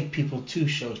shows, take people to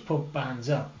shows, put bands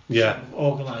up,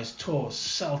 organise tours,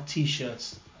 sell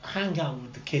T-shirts, hang out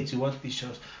with the kids who went to these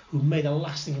shows, who made a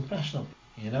lasting impression on people.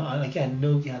 And again,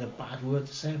 nobody had a bad word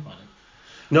to say about him.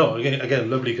 No, again,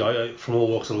 lovely guy from all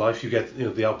walks of life. You get,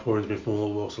 the outpouring's been from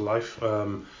all walks of life.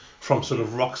 From sort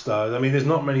of rock stars. I mean, there's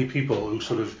not many people who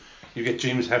sort of, you get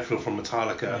James Hetfield from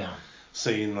Metallica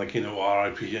saying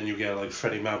R.I.P. and you get like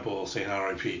Freddie Madball saying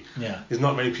R.I.P. Yeah. There's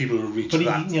not many people who reach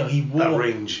that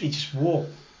range. He just walked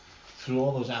through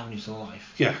all those avenues of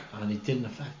life. Yeah. And it didn't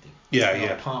affect him. Yeah.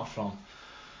 Apart from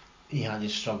he had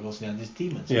his struggles and he had his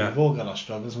demons. Yeah. We've all got our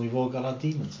struggles and we've all got our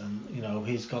demons, and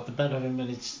he's got the better of him, and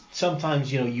it's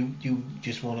sometimes you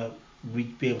just want to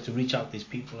be able to reach out to these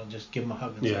people and just give them a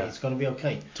hug and say it's going to be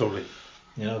okay. Totally.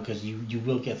 Because you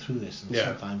will get through this, and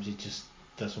sometimes it just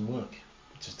doesn't work.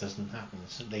 It just doesn't happen.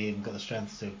 They haven't got the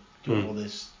strength to do all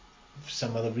this for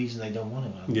some other reason they don't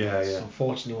want to. Yeah.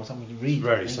 Unfortunately, what's something to read.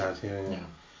 Very sad. Yeah.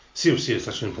 COC is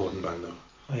such an important band, though.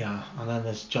 Oh, yeah, and then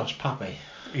there's Josh Pape.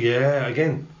 Yeah,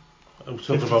 again, I'm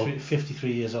talking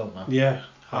 53 years old now. Yeah.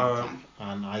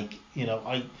 And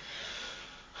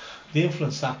the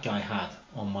influence that guy had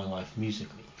on my life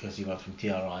musically, because he went from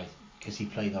DRI, because he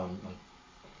played on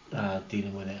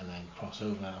Dealing With It and then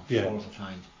Crossover and Four of a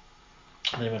Kind,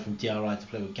 and then he went from DRI to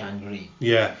play with Gangrene.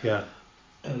 Yeah.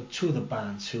 Two of the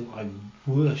bands who I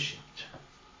worshipped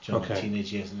during my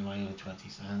teenage years and in my early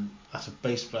 20s, and as a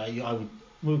bass player,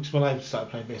 when I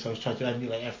started playing bass, I was trying to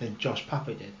emulate everything Josh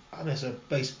Pape did, and there's a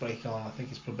bass break on, I think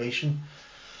it's Probation,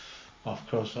 off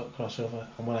Crossover,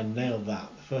 and when I nailed that,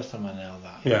 the first time I nailed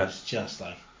that, it was just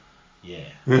like, you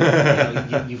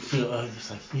feel, it's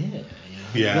like, you look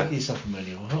at yourself and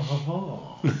you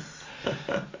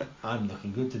I'm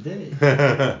looking good today.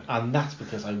 And that's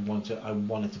because I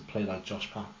wanted to play like Josh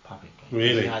Pape.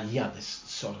 Really? He had this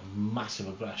sort of massive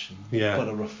aggression, but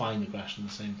a refined aggression at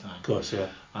the same time. Of course, yeah.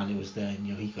 And it was there,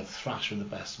 he could thrash with the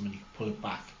best, and when he could pull it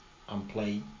back and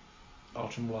play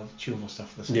ultra melodic tunable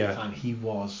stuff at the same time. He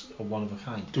was a one of a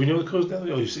kind. Do we know the cause now?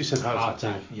 Oh, you said heart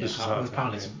attack.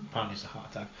 Apparently it's a heart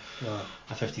attack. Wow.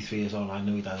 At 53 years old, I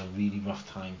know he'd had a really rough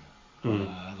time.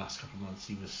 Last couple of months,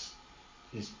 he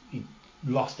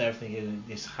lost everything.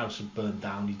 His house had burned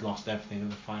down. He'd lost everything in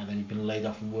the fire. Then he'd been laid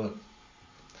off from work.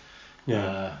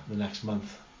 The next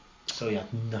month, so he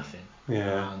had nothing.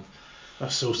 And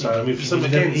that's so sad. I mean, for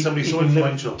somebody so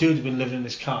influential. Dude had been living in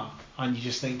his car, and you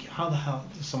just think, how the hell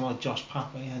did someone like Josh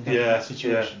Pape end up in that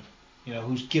situation?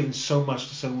 Who's given so much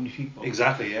to so many people.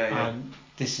 Exactly. And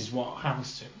this is what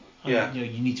happens to him. And,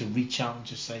 you need to reach out and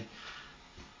just say,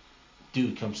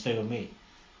 dude, come stay with me.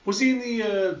 Was he in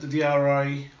the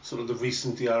DRI, sort of the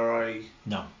recent DRI?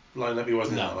 No. Lineup? He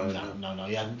wasn't. No.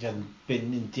 He hadn't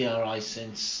been in DRI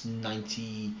since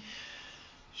maybe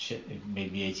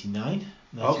 89,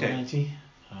 1990.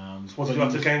 Okay. So what did you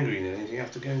after Gangrene? Anything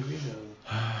after Gangrene?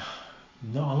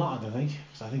 Not a lot, I don't think.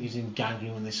 Because I think he was in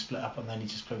Gangrene when they split up, and then he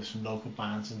just played with some local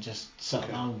bands and just sat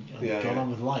down and got on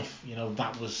with life.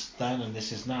 That was then, and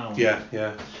this is now.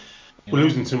 We're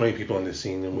losing too many people in this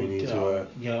scene, and we need to.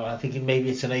 I think maybe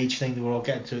it's an age thing that we're all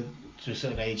getting to a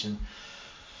certain age, and.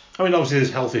 I mean, obviously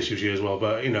there's health issues here as well,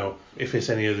 but if there's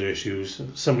any other issues,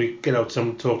 somebody get out,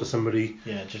 talk to somebody.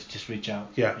 Yeah, just reach out.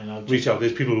 Yeah, reach out.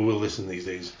 There's people who will listen these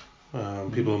days.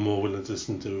 People are more willing to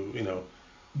listen to.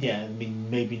 Yeah, I mean,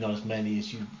 maybe not as many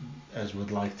as would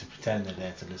like to pretend they're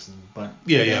there to listen, but but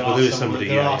there is somebody.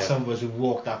 There are some of us who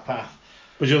walk that path.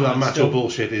 But that macho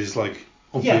bullshit is like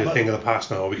hopefully a thing of the past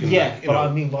now. We can.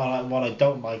 I mean, what I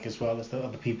don't like as well is the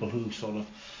other people who sort of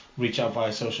reach out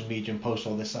via social media and post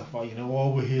all this stuff about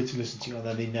we're here to listen to you, and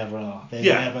then they never are.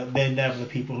 They're never the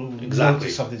people who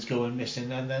notice something's going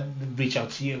missing and then reach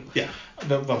out to you.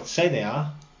 They'll say they are,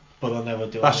 but they'll never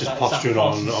do it. That's just posturing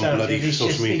on bloody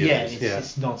social media.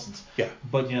 It's nonsense.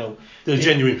 But they're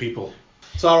genuine people.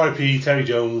 So R.I.P. Terry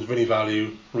Jones, Vinnie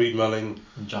Value, Reed Mullin,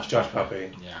 and Josh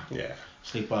Pape. Yeah.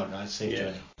 Sleep well, guys. Safe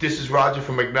journey. This is Roger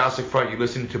from Agnostic Front. You're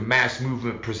listening to Mass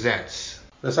Movement Presents.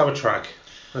 Let's have a track.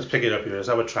 Let's pick it up here. Let's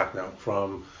have a track now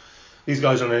from these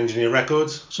guys on Engineer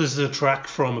Records. So this is a track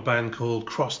from a band called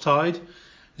Cross Tide.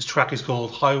 This track is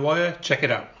called High Wire. Check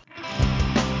it out.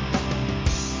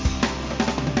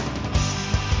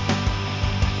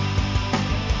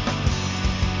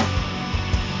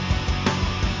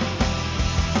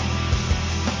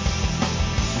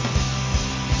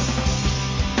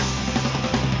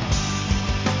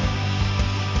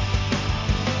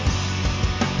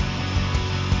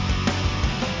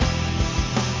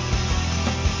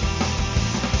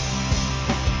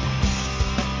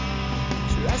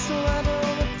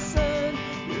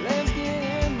 Your legs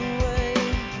get in the way.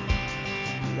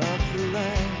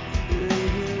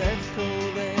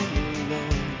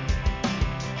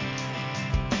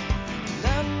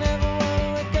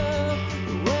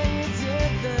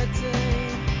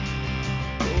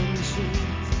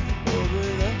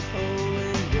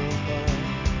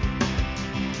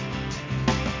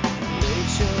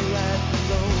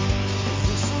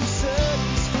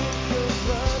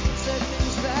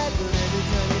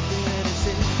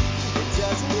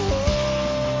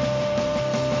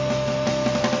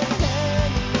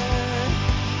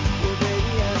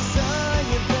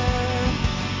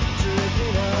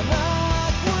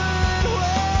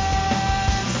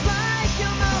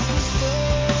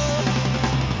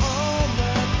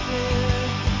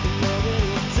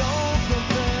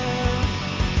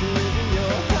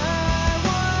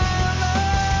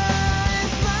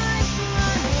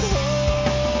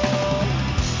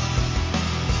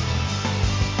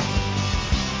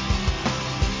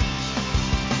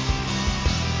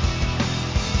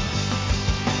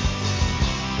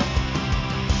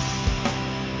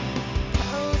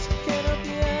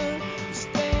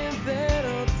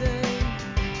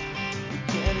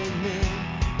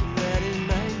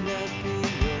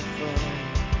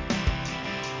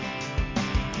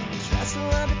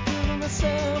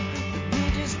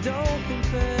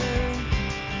 compare.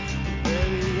 The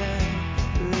very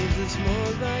act leaves us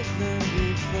more right than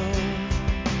before.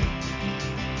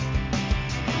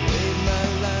 Wave my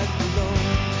life alone,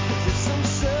 as if some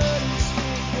sudden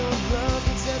streak of love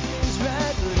would set things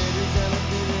right. But every time I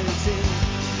feel anything,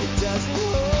 it doesn't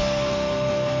hold.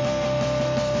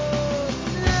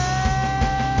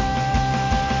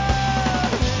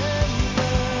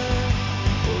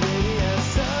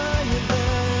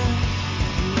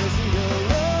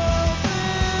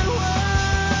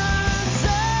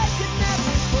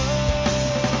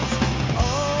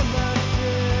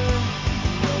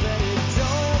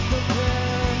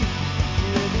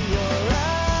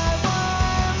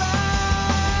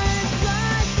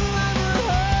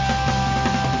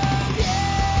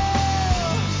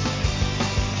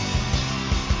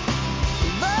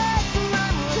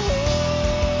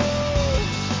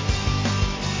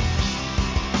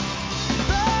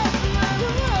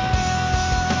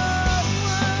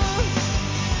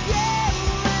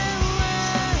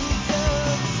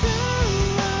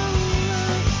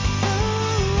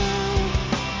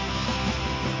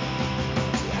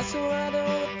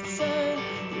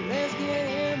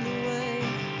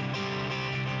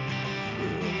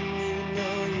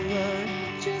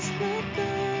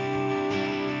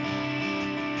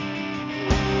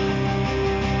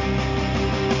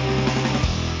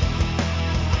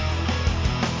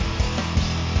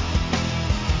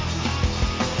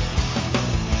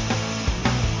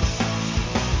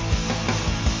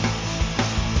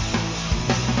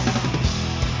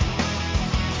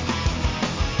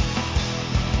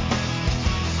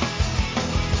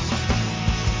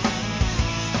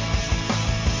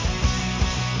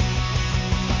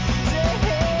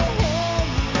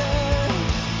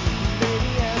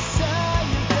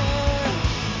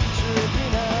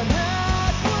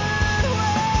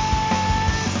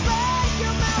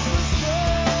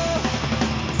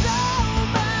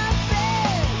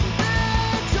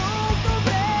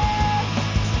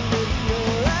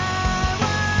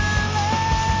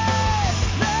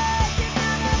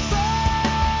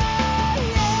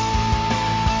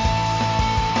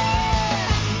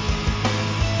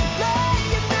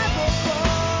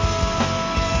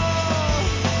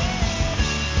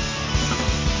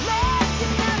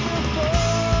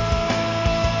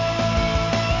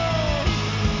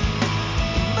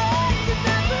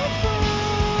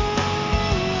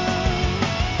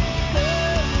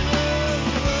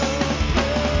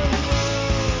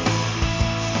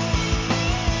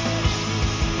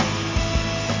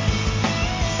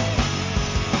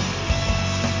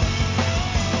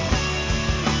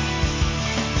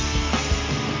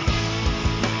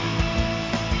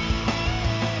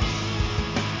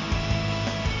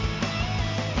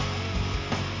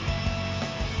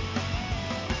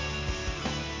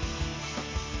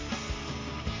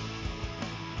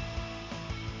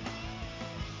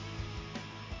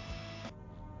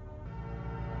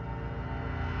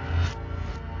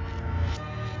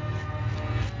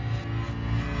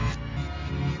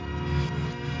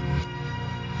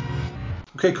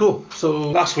 Okay, cool. So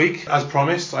last week, as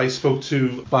promised, I spoke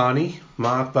to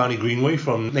Mark Barney Greenway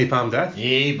from Napalm Death.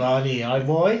 Hey, Barney, hi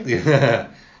boy. Yeah,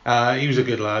 he was a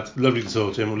good lad. Lovely to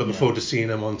talk to him. We're looking forward to seeing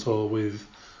him on tour with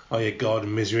Oh Yeah God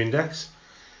and Misery Index.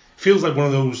 Feels like one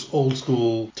of those old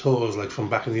school tours, like from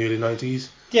back in the early 90s.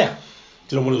 Yeah.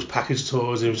 Do you know, one of those package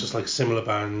tours? It was just like similar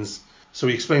bands. So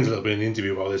he explains a little bit in the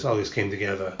interview about this, how this came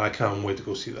together. I can't wait to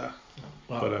go see that.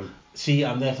 Well, but see,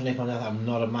 I'm there for Napalm Death. I'm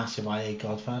not a massive IA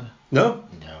God fan. No?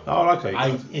 No. Oh, okay.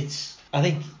 I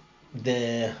think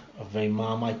they're a very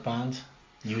Marmite band.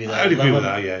 You either I'd agree with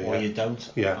them that, or you don't.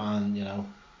 Yeah. And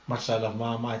much as I love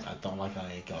Marmite, I don't like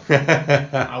IA God.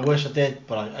 I wish I did,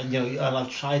 but and I've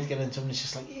tried to get into them. And it's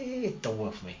just like, it don't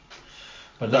work for me.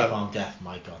 But Napalm Death,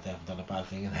 my God, they haven't done a bad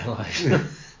thing in their lives.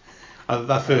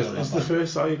 The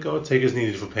first I Got Take As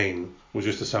Needed for Pain was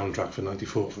just a soundtrack for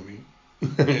 94 for me.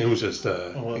 It was just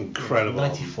incredible.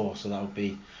 94, so that would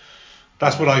be.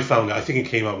 That's what I found. I think it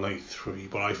came out in 93,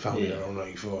 but I found it around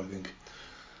 94, I think.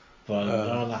 But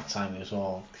around that time it was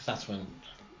all, because that's when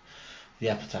the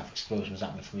Epitaph explosion was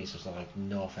happening for me, so it was like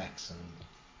NoFX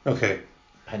and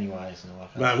Pennywise and all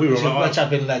that. Man, which I've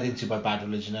been led into by Bad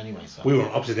Religion anyway. So. We were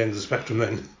on opposite ends of the spectrum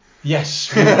then.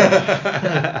 Yes. We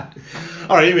were.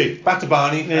 Alright, anyway, back to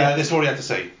Barney. This is what he had to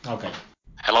say. Okay.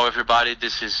 Hello everybody,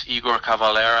 this is Igor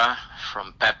Cavalera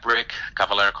from Peprick,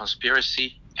 Cavalera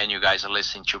Conspiracy, and you guys are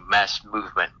listening to Mass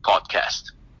Movement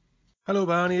Podcast. Hello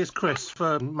Barney, it's Chris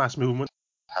for Mass Movement.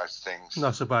 How's things?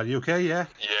 Not so bad, you okay, yeah?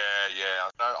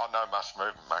 Yeah, I know Mass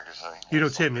Movement magazine. You know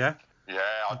Tim, yeah? Yeah,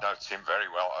 I know Tim very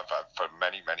well. I've had for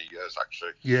many years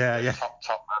actually. Yeah.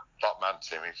 Top man,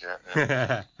 Timmy.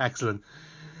 Yeah. Excellent.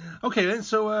 Okay then,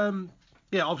 so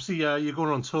obviously you're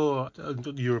going on tour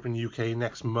Europe and UK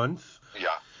next month.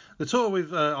 Yeah. The tour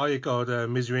with I God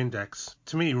Misery Index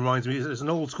to me reminds me, it's an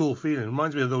old school feeling. It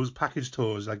reminds me of those package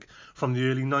tours like from the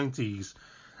early 90s.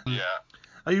 Yeah.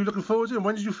 Are you looking forward to it?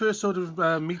 When did you first sort of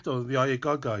meet the I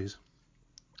God guys?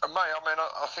 Mate, I mean,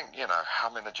 I think,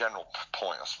 the general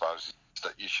point, I suppose, is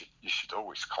that you should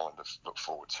always kind of look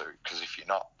forward to it, because if you're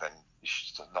not, then you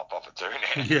should not bother doing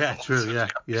it. Yeah, true, yeah.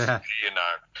 I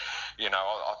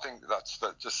think that's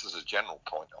just as a general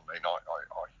point. I mean,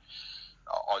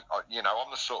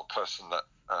 I'm the sort of person that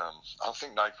I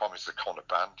think Napalm is the kind of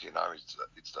band, it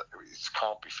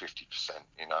can't be 50%,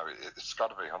 it's got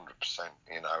to be 100%,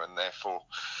 and therefore,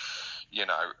 the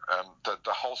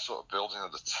whole sort of building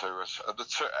of the tours,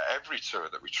 every tour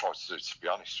that we try to do, to be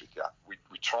honest with you, we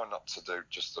try not to do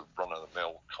just the run of the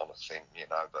mill kind of thing,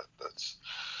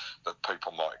 that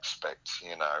people might expect, I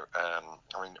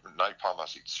mean, Napalm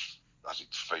has its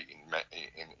feet in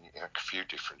a few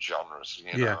different genres,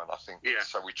 and I think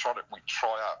so. We try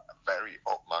our very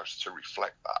utmost to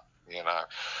reflect that,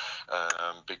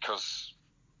 because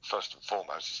first and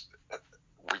foremost,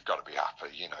 we've got to be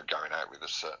happy, going out with a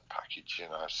certain package,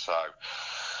 so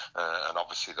and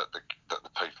obviously that the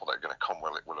people that are going to come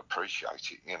will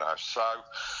appreciate it, so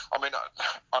I mean,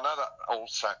 I know that all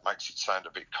makes it sound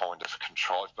a bit kind of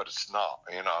contrived, but it's not,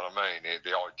 you know what I mean?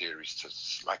 The idea is to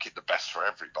make it the best for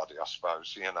everybody, I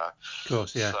suppose, Of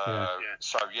course, yeah.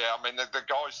 So I mean, the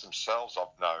guys themselves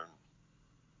I've known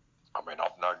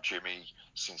Jimmy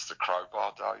since the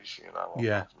Crowbar days, I've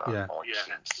known Mike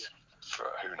since for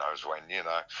who knows when,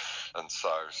 and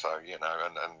so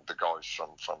and the guys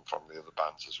from the other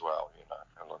bands as well,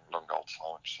 a long old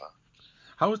time. So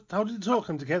how did it all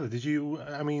come together? Did you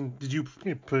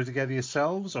put it together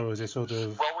yourselves, or is it sort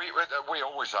of? Well, we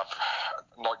always have,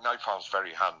 like, Napalm's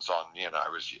very hands-on,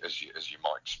 as you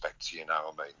might expect, I mean,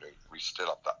 we still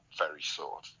have that very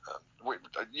sort of, we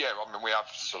have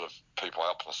sort of people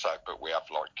helping us out, but we have,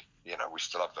 like, we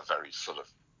still have the very sort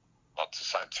of, not to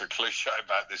sound too cliche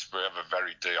about this, but we have a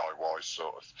very DIY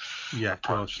sort of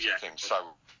approach to things.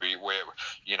 So we're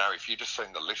if you'd just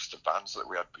seen the list of bands that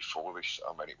we had before this,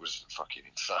 I mean, it was fucking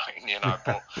insane,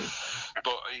 But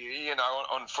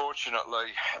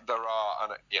unfortunately, there are,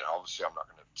 and obviously I'm not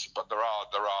going to, but there are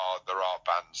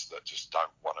bands that just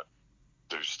don't want to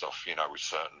do stuff, with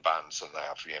certain bands, and they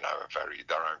have,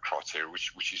 their own criteria,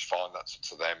 which is fine. That's up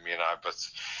to them, but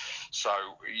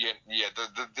so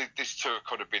this tour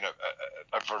could have been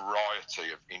a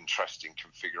variety of interesting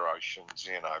configurations,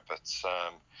 but so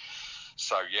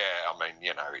I mean,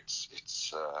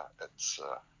 it's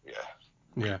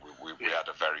we had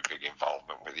a very big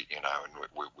involvement with it, and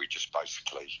we just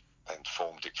basically then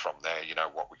formed it from there,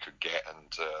 what we could get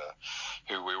and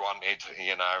who we wanted,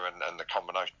 and the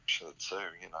combination of the two,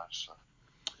 so.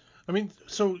 I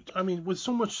mean, with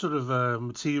so much sort of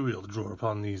material to draw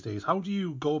upon these days, how do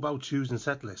you go about choosing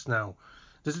set lists now?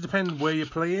 Does it depend where you're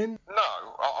playing? No,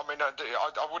 I mean,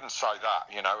 I wouldn't say that.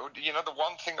 The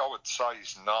one thing I would say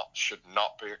should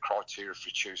not be a criteria for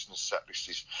choosing a set list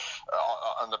is,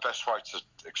 and the best way to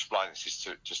explain this is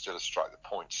to just illustrate the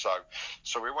point. So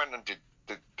we went and did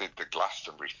the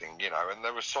Glastonbury thing, and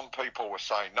there were some people were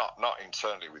saying, not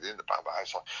internally within the band, but I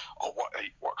was like, oh,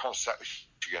 what kind of set list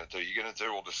are you going to do? You're going to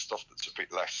do all the stuff that's a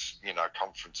bit less,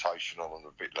 confrontational and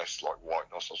a bit less like white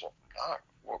noise. I was like, no,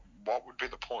 what would be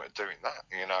the point of doing that?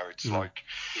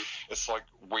 It's like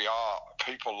we are,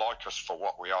 people like us for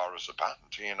what we are as a band,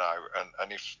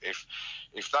 and if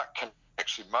that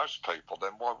connects with most people,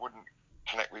 then why wouldn't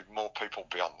connect with more people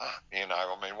beyond that?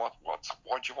 I mean, why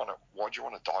do you want to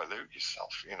dilute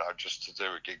yourself, just to do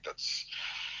a gig that's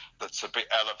a bit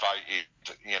elevated,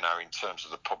 in terms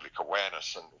of the public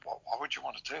awareness, and why would you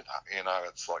want to do that?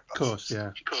 It's like, that's, of course,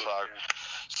 yeah.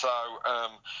 So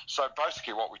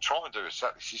basically what we try and do is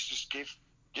just give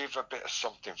a bit of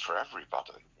something for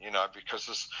everybody,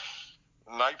 because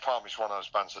Napalm is one of those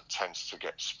bands that tends to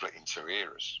get split into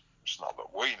eras. It's not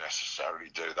that we necessarily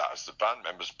do that as the band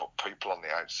members, but people on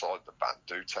the outside of the band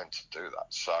do tend to do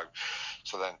that. So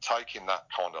then taking that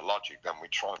kind of logic, then we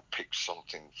try and pick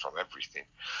something from everything.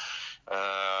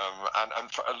 And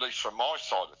at least from my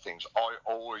side of things, I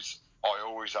always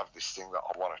have this thing that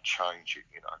I want to change it,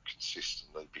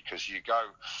 consistently, because you go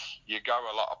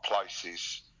a lot of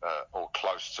places, or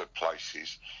close to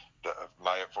places,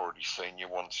 may have already seen you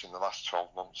once in the last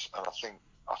 12 months, and I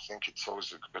think it's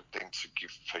always a good thing to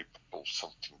give people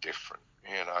something different.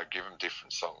 You know, give them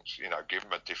different songs. You know, give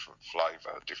them a different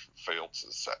flavour, a different feel to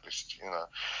the set list. You know,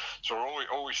 so we're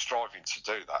always striving to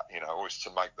do that. You know, always to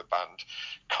make the band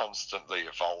constantly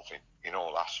evolving in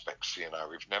all aspects. You know,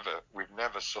 we've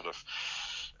never sort of,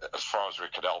 as far as we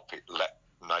could help it, let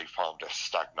Napalm Death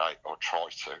stagnate or try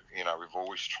to. You know, we've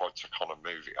always tried to kind of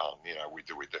move it on. You know, with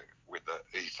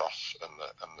the ethos and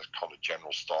the kind of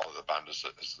general style of the band as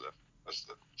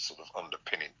the sort of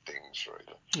underpinning things,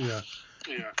 really. Yeah.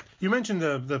 You mentioned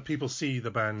the people see the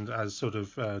band as sort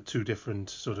of two different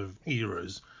sort of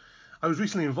eras. I was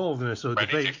recently involved in a sort of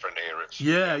debate. Many different eras.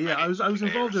 Yeah. I was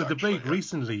involved in a debate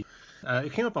recently.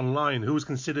 It came up online who was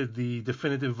considered the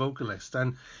definitive vocalist,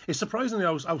 and it's surprisingly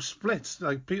I was split.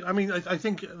 Like, I mean, I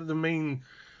think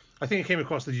it came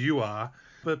across that you are,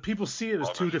 but people see it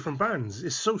as two different bands.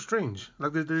 It's so strange.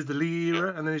 Like there's the Lee era,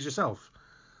 and then there's yourself.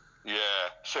 Yeah.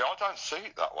 See, I don't see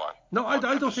it that way. No, I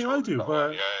don't think I do.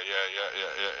 But yeah.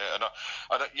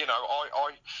 And you know,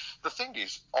 I the thing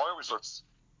is, I always looked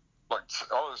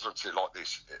at it like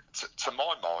this. To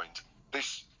my mind,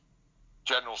 this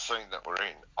general scene that we're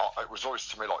in, it was always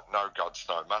to me like no gods,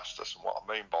 no masters. And what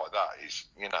I mean by that is,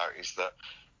 you know, is that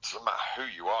it doesn't matter who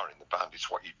you are in the band, it's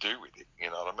what you do with it.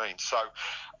 You know what I mean? So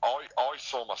I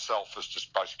saw myself as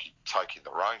just basically taking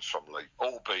the reins from Lee,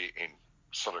 albeit in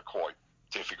sort of quite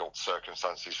difficult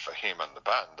circumstances for him and the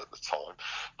band at the time.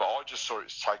 But I just saw it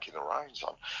as taking the reins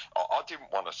on. I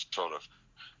didn't want to sort of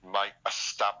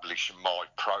establish my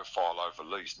profile over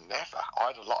Lee's. Never. I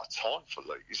had a lot of time for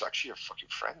Lee. He's actually a fucking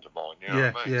friend of mine. You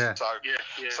know what I mean? Yeah. So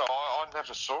I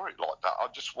never saw it like that. I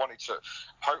just wanted to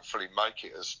hopefully make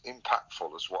it as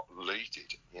impactful as what Lee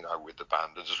did, you know, with the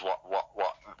band, and as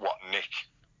what Nick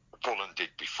Bullen did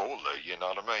before Lee. You know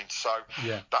what I mean? So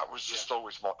that was just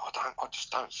always I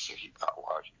just don't see it that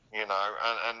way. You know,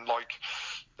 and like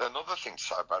another thing to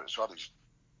say about it as well is,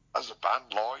 as a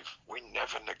band live, we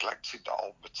never neglected the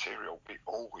old material. We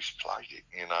always played it,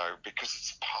 you know, because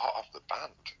it's part of the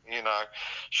band, you know.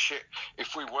 Shit,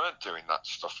 if we weren't doing that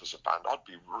stuff as a band, I'd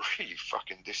be really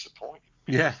fucking disappointed.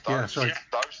 Those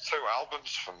two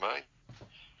albums for me,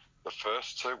 the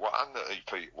first two, and the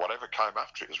EP, whatever came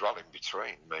after it as well in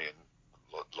between, me and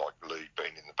like Lee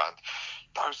being in the band,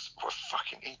 those were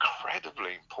fucking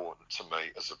incredibly important to me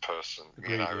as a person.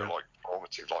 Agreed, you know, like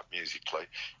formative, like musically.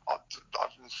 I've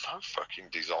no fucking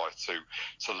desire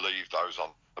to leave those on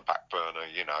the back burner,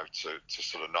 you know, to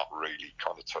sort of not really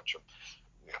kind of touch them.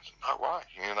 No way,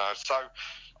 you know. So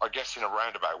I guess in a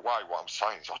roundabout way, what I'm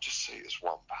saying is I just see it as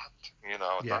one band. You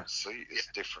know, I don't see it as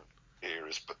different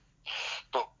eras, but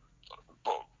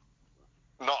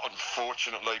not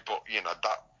unfortunately, but you know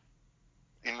that.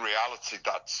 In reality,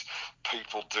 that's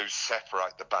people do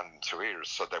separate the band into eras,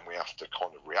 so then we have to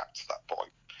kind of react to that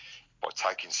by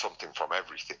taking something from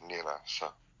everything, you know.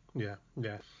 So yeah.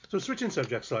 So switching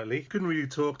subjects slightly, couldn't really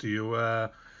talk to you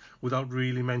without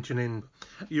really mentioning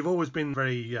you've always been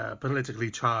very politically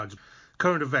charged.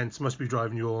 Current events must be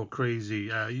driving you all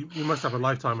crazy. You must have a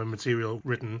lifetime of material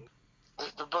written.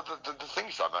 But the thing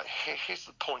is, though, mate, here's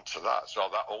the point to that as well.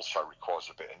 That also requires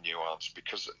a bit of nuance,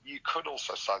 because you could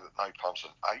also say that Napalm's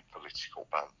an apolitical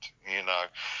band, you know,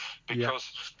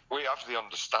 because we have the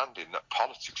understanding that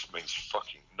politics means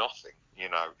fucking nothing, you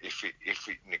know, if it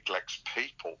neglects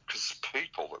people, because it's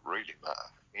people that really matter,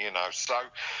 you know. So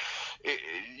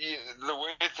the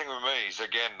weird thing with me is,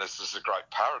 again, there's a great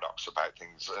paradox about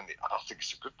things, and I think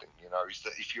it's a good thing, you know, is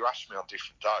that if you ask me on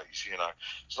different days, you know,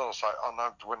 it's not to say, oh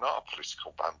no, we're not a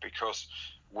political band, because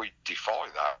we defy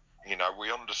that. You know,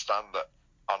 we understand that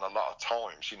on a lot of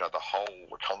times, you know, the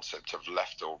concept of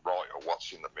left or right or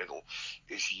what's in the middle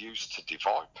is used to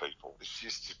divide people. It's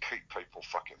used to keep people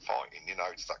fucking fighting. You know,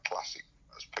 it's that classic,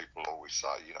 as people always say,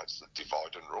 you know, it's the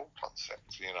divide and rule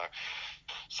concept, you know.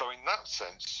 So in that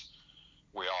sense,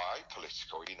 we are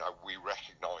apolitical, you know. We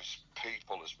recognise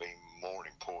people as being more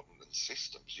important than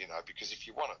systems, you know, because if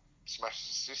you want to smash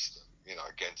the system, you know,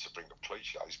 again, to bring up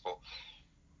cliches, but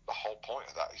the whole point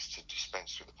of that is to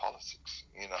dispense with the politics,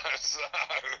 you know. So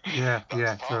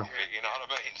that's part of it, you know what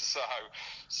I mean?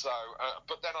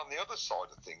 But then on the other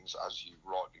side of things, as you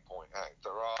rightly point out,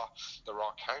 there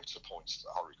are counterpoints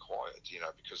that are required, you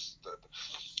know, because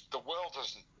the world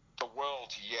doesn't. The world,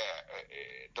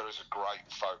 there is a great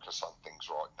focus on things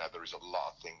right now. There is a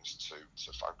lot of things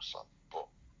to focus on, but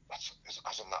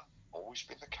hasn't that always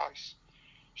been the case?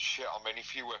 shit. I mean,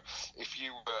 if you were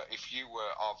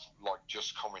of like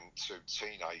just coming to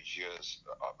teenage years,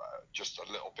 just a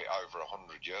little bit over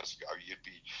 100 years ago, you'd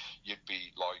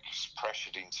be like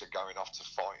pressured into going off to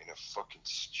fight in a fucking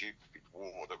stupid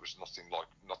war. There was nothing but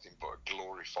a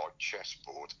glorified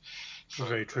chessboard.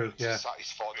 Very true. To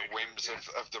satisfy the whims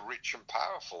of the rich and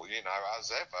powerful,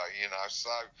 as ever,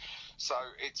 So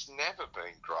it's never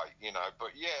been great,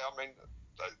 But yeah, I mean,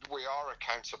 we are a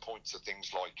counterpoint to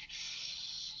things like,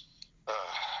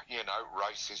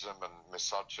 racism and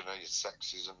misogyny,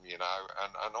 sexism,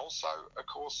 and also, of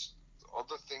course,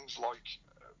 other things like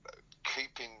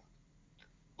keeping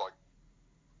like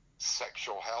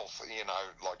sexual health,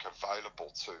 like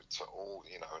available to all,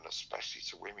 and especially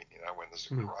to women, when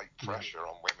there's a great pressure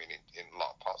on women in a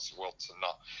lot of parts of the world to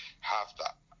not have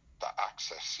that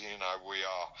access.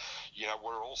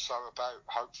 We're also about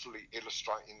hopefully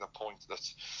illustrating the point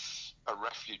that a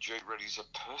refugee really is a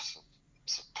person.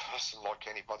 It's a person like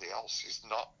anybody else. Is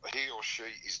not he or she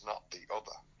is not the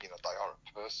other. They are a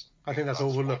person. I think that's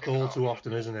overlooked all too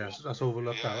often, isn't it? That's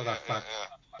overlooked, that fact.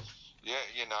 Yeah,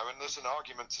 and there's an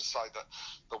argument to say that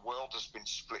the world has been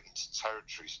split into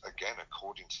territories, again,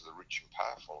 according to the rich and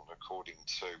powerful and according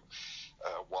to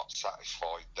what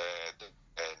satisfied their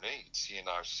needs,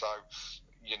 So,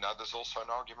 there's also an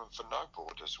argument for no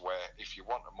borders, where if you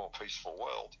want a more peaceful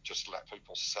world, just let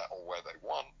people settle where they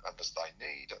want and as they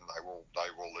need, and they will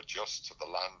adjust to the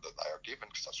land that they are given,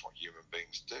 because that's what human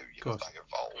beings do. They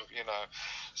evolve.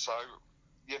 So,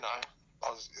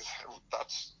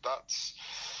 that's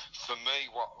for me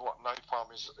what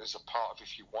Napalm is a part of.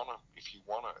 If you wanna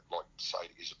like say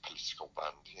it is a political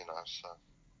band, So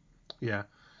yeah.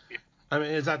 I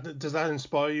mean, does that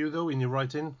inspire you though in your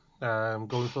writing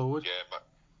going forward? Yeah, but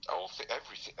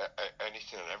everything,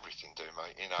 anything and everything do,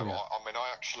 mate. Yeah. I mean,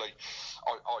 I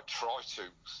try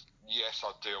to. Yes,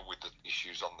 I deal with the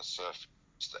issues on the surface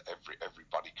that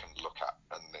everybody can look at,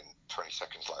 and then 20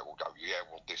 seconds later we'll go, yeah,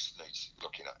 well, this needs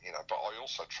looking at, But I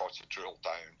also try to drill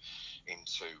down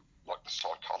into like the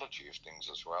psychology of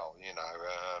things as well,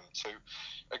 to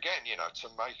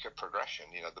make a progression.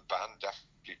 The band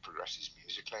definitely progresses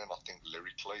musically, and I think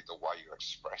lyrically the way you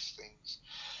express things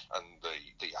and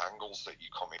the angles that you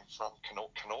come in from can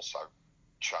also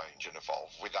change and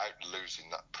evolve without losing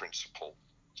that principal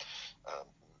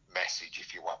message,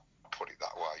 if you want to put it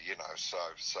that way, So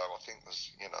I think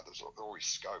there's always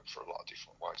scope for a lot of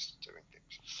different ways of doing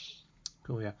things.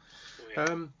 Cool, yeah.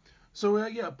 So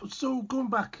going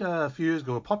back a few years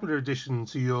ago, a popular addition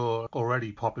to your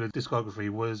already popular discography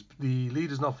was the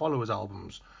Leaders Not Followers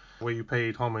albums, where you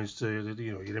paid homage to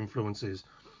your influences.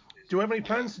 Do you have any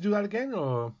plans to do that again,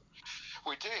 or?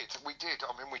 We did. I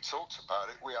mean, we talked about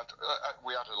it. We had a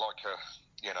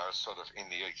sort of in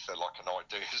the ether, like an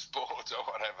ideas board or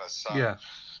whatever. So yeah.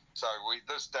 So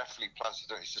there's definitely plans to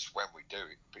do it. It's just when we do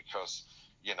it, because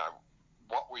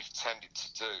what we've tended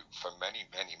to do for many,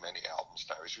 many, many albums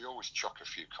now is we always chuck a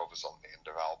few covers on the end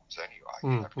of albums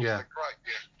anyway. Because they're great.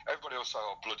 Yeah. Everybody will say,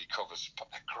 "Oh, bloody covers," but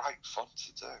they're great fun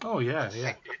to do. Oh yeah, and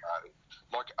think about it.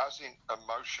 Like as in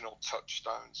emotional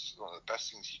touchstones, one of the best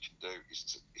things you can do is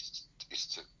to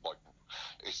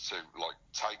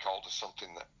take hold of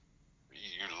something that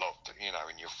you loved,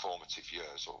 in your formative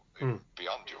years or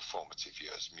beyond your formative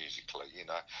years musically,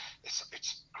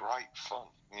 it's great fun,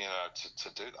 to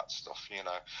do that stuff, And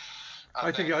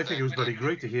I think it was bloody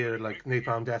great to hear like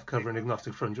Napalm Death covering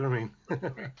Agnostic Front. Do you know what I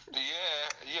mean?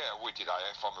 yeah, we did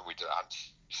AF. I mean, we did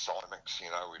Anti-Cymex,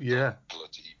 we've done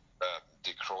bloody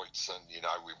Decroits, and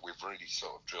we've really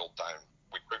sort of drilled down.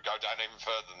 We could go down even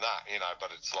further than that,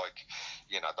 but it's like,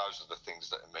 those are the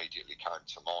things that immediately came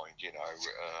to mind, we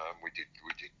did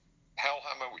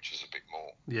Hellhammer, which is a bit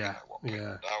more, what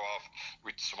people know of,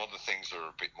 with some other things that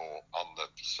are a bit more on the,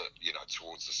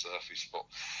 towards the surface, but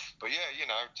yeah,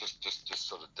 just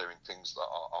sort of doing things that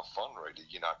are fun, really,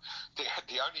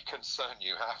 the only concern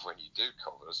you have when you do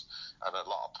covers, and a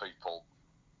lot of people,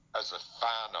 as a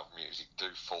fan of music,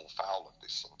 do fall foul of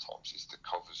this sometimes, is the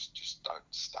covers just don't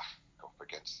stack up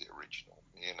against the original,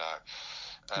 And I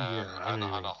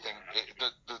think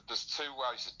there's two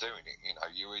ways of doing it.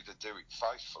 You either do it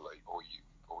faithfully or you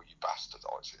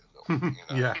bastardize it a little.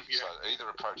 So either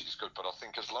approach is good, but I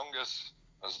think as long as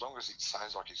it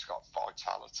sounds like it's got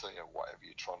vitality or whatever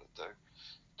you're trying to do,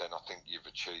 then I think you've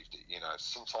achieved it.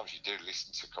 Sometimes you do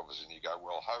listen to covers and you go,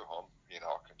 well, ho hum,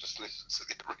 I can just listen to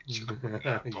the original. But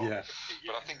I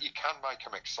think you can make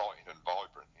them exciting and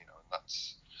vibrant, and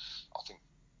that's, I think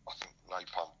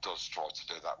Napalm does try to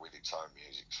do that with its own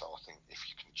music. So I think if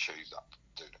you can achieve that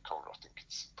doing a cover, I think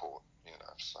it's important,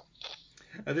 So.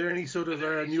 Are there any sort of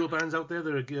newer bands out there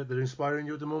that are inspiring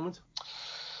you at the moment?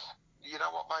 You know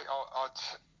what, mate,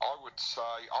 I would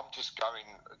say I'm just going.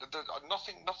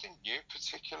 Nothing new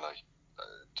particularly.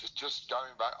 Just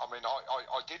going back. I mean,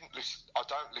 I didn't listen. I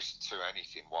don't listen to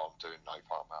anything while I'm doing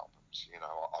Napalm albums. You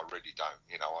know, I really don't.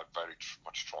 You know, I very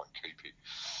much try and keep it.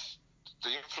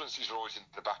 The influences are always in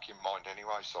the back of my mind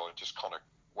anyway, so I just kind of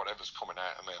whatever's coming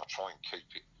out of me, I try and keep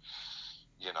it.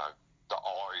 You know, that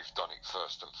I've done it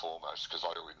first and foremost, because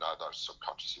I always know those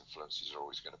subconscious influences are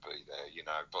always going to be there. You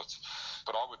know, but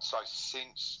I would say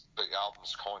since the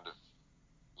album's kind of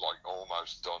like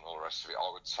almost done, all the rest of it, I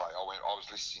would say I was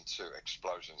listening to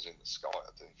Explosions in the Sky.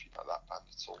 I don't know if you know that band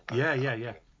at all.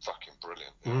 Yeah. Fucking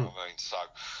brilliant. You know what I mean? So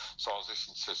I was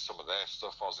listening to some of their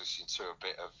stuff. I was listening to a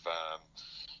bit of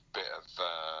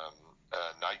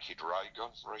Naked Raygun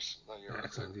recently.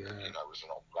 Excellent, yeah. You know, it was an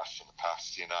old blast in the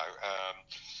past. You know,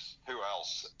 who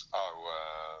else?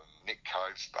 Nick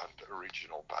Cave's band,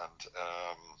 original band.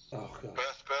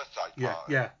 Birthday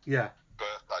Party. Yeah.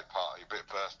 Birthday Party, bit of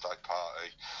Birthday Party.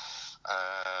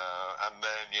 And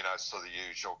then, you know, so the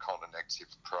usual kind of Negative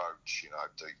Approach, you know,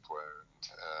 Deep Wound.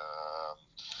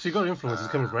 So you've got influences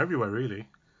coming from everywhere, really.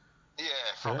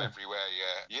 Yeah, from everywhere,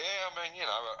 yeah. Yeah, I mean, you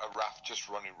know, a raft, just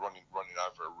running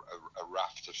over a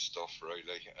raft of stuff,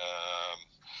 really.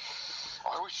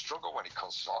 I always struggle when it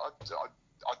comes to...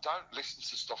 I don't listen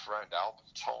to stuff around album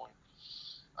time.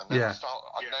 And then I start...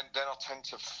 Then I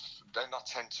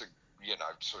tend to, you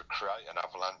know, sort of create an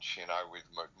avalanche, you know, with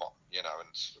my you know, and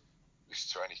sort of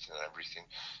listen to anything and everything.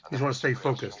 And you just want to stay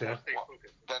focused, yeah?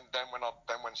 Then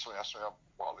when somebody asks me,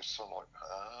 what I listen to, I'm like,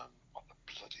 what the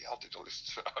bloody hell did I listen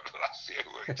to over the last few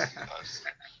weeks? You know, so,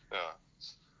 yeah.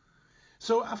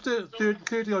 So after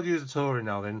 30 odd years of touring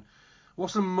now, then,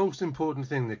 what's the most important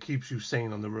thing that keeps you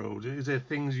sane on the road? Is there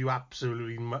things you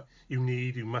absolutely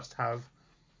you must have?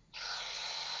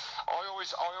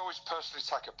 I always personally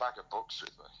take a bag of books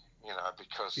with me, you know,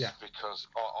 because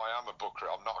I am a booker.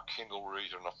 I'm not a Kindle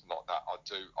reader or nothing like that. I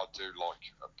do like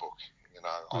a book, you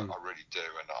know. I really do,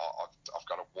 and I've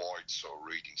got a wide sort of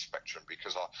reading spectrum,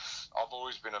 because I've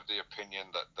always been of the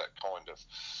opinion that kind of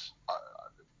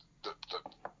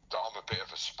that I'm a bit of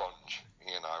a sponge,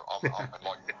 you know. I'm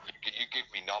like, you give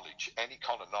me knowledge, any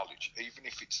kind of knowledge, even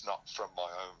if it's not from my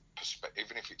own perspective,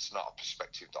 even if it's not a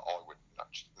perspective that I would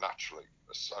naturally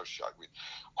associate with.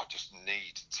 I just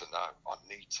need to know. I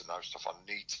need to know stuff. I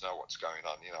need to know what's going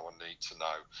on. You know, I need to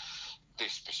know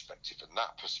this perspective and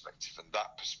that perspective and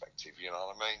that perspective. You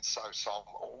know what I mean? So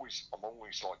I'm always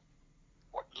like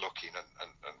looking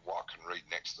and what I can read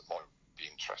next that might be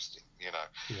interesting. You know,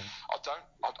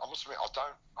 I must admit, I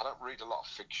don't read a lot of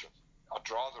fiction. I'd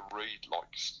rather read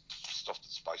like stuff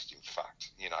that's based in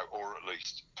fact, you know, or at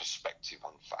least perspective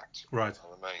on fact. Right. You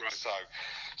know what I mean? Right.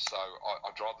 So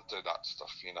I'd rather do that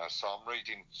stuff, you know. So I'm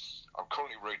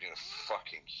currently reading a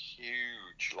fucking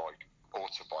huge like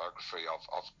autobiography of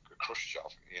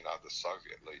Khrushchev, you know, the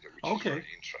Soviet leader, which is very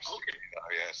interesting. Okay. You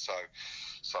know, yeah. So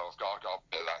I've got a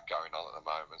bit of that going on at the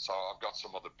moment. So I've got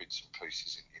some other bits and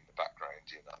pieces in the background,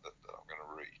 you know, that I'm going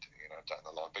to read, you know, down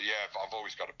the line. But yeah, I've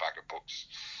always got a bag of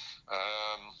books.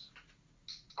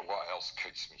 What else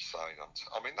keeps me sane?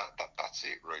 I mean, that's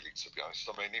it really, to be honest.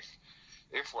 I mean,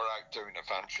 if we're out doing a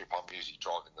van trip, I'm usually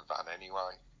driving the van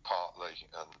anyway, partly,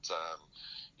 and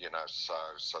you know, so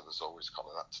there's always kind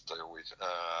of that to deal with.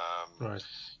 Right.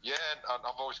 Yeah, and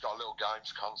I've always got a little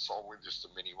games console with just a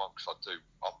mini one, because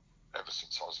ever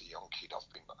since I was a young kid, I've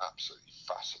been absolutely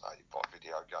fascinated by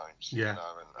video games. Yeah. You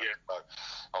know, and so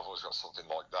I've always got something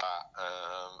like that,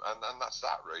 and that's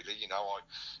that really. You know,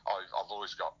 I've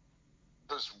always got.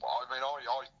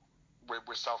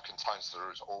 We're self-contained, so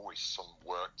there is always some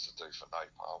work to do for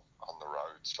Napalm on the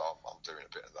road, so I'm doing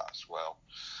a bit of that as well,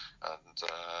 and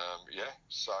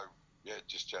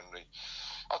just generally,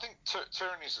 I think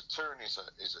touring is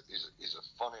a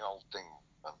funny old thing.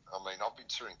 I mean, I've been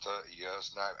touring 30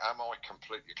 years now. Am I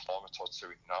completely acclimatised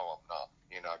to it? No, I'm not.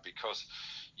 You know, because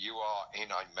you are in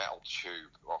a metal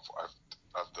tube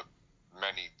of the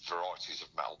many varieties of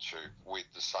metal tube with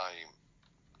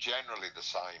generally the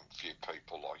same few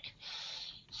people, like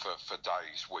for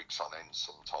days, weeks on end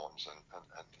sometimes, and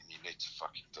you need to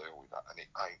fucking deal with that, and it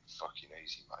ain't fucking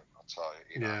easy, mate. I'll tell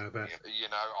you. I bet.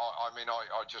 You know, I mean,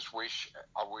 I just wish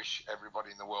everybody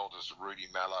in the world was really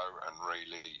mellow and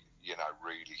really, you know,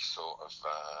 really sort of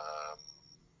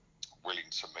willing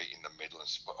to meet in the middle,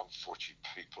 but unfortunately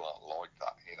people aren't like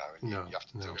that, you know, and you have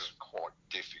to do some quite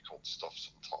difficult stuff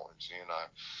sometimes, you know.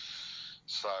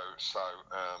 So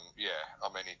I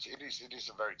mean, it is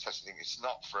a very testing thing. It's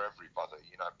not for everybody,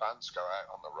 you know. Bands go out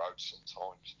on the road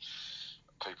sometimes,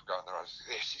 people going there,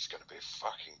 this is going to be a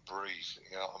fucking breeze.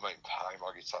 You know what I mean?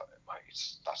 Paymog, it's like, mate,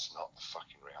 that's not the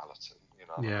fucking reality. You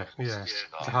know? Yeah, what I mean?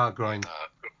 it's a hard grind.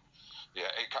 Yeah,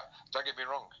 don't get me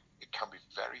wrong. It can be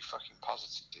very fucking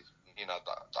positive. You know,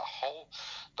 the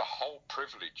whole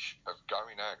privilege of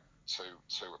going out to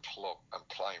a club and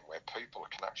playing where people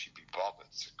can actually be bothered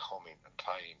to come in and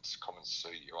paying to come and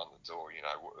see you on the door. You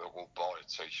know, will buy a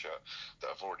T-shirt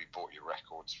that have already bought your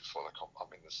records before they come. I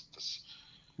mean, that's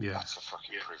a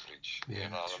fucking privilege. Yeah, you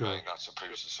know what sure. I mean? That's a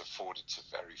privilege that's afforded to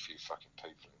very few fucking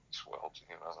people in this world.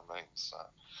 You know what I mean? So,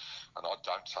 and I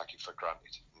don't take it for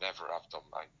granted. Never have done,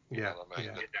 mate. You know what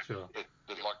I mean? Sure.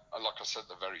 Like I said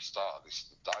at the very start of this,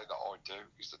 the day that I do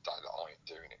is the day that I ain't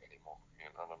doing it anymore.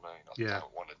 You know what I mean? I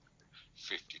don't want to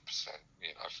 50%,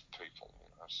 you know, for people. You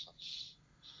know,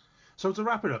 so to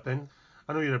wrap it up, then,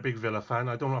 I know you're a big Villa fan.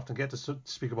 I don't often get to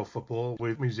speak about football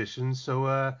with musicians,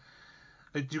 so.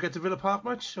 Do you get to Villa Park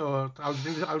much, or I was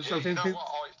thinking? You know what?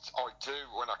 I do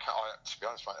when I can. To be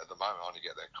honest, mate, at the moment I only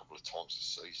get there a couple of times a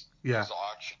season. Yeah.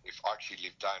 Because I actually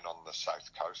live down on the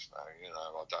south coast now. You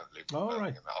know, I don't live.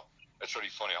 Right. It's really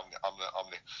funny. I'm the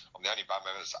only band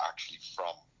member that's actually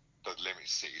from the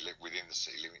within the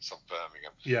city limits of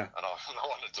Birmingham. Yeah. And I'm the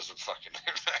one that doesn't fucking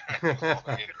live there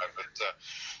anymore. You know,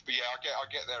 but yeah, I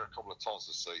get there a couple of times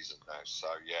a season now.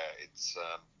 So yeah, it's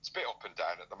a bit up and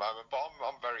down at the moment, but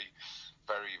I'm very,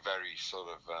 very sort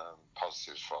of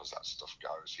positive as far as that stuff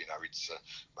goes. You know, it's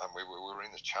man, we were in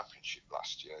the Championship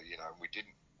last year. You know, and we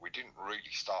didn't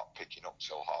really start picking up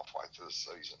till halfway through the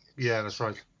season. That's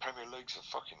right. Premier League's a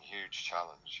fucking huge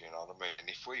challenge. You know what I mean? And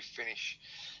if we finish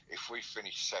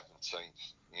 17th,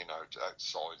 you know,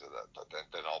 outside of that,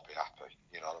 then I'll be happy.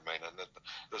 You know what I mean? And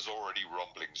there's already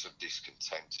rumblings of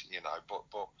discontent. You know, but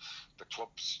the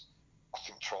club's, I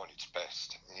think, trying its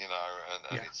best, you know,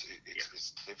 and it's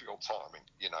a difficult time. I mean,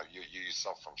 you know, you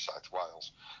yourself from South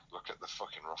Wales, look at the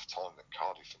fucking rough time that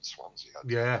Cardiff and Swansea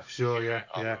had. Yeah, sure, yeah.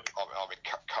 I mean,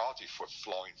 Cardiff were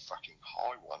flying fucking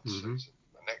high one season.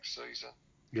 The next season,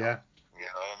 yeah. You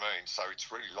know what I mean? So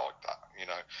it's really like that, you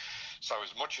know. So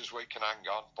as much as we can hang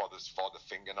on by the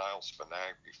fingernails for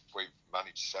now, if we've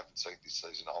managed 17th this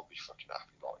season, I'll be fucking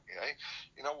happy. Like,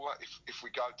 you know what? If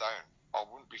we go down, I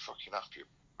wouldn't be fucking happy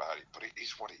about it, but it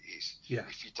is what it is. Yeah.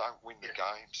 If you don't win the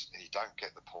games and you don't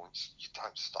get the points, you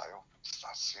don't stay up. It's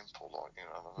that simple, like, you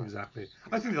know what I mean? Exactly.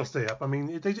 I think they'll stay up. I mean,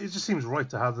 it just seems right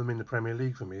to have them in the Premier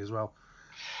League for me as well.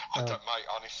 Mate,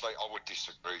 honestly, I would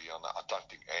disagree with you on that. I don't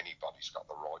think anybody's got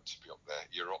the right to be up there.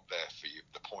 You're up there for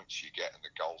the points you get and the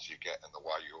goals you get and the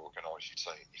way you organise your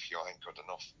team. If you ain't good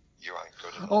enough, you ain't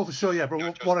good enough. Oh, for sure, yeah.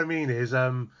 But what I mean is,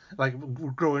 like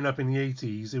growing up in the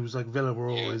 80s, it was like Villa were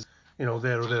always, you know,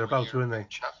 there or thereabouts, weren't they?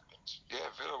 Champions. Yeah,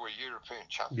 Villa were European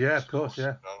champions. Yeah, of course,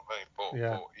 yeah. You know what I mean? But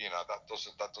you know, that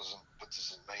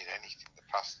doesn't mean anything. The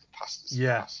past is the past.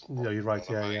 Yeah, you're right.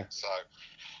 Yeah.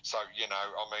 So you know,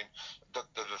 I mean,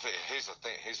 here's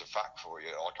a fact for you.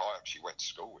 Like, I actually went to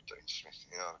school with Dean Smith.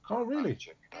 You know, oh really?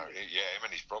 Manager, you know, him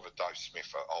and his brother Dave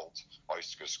Smith are old. I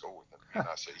used to go to school with them. You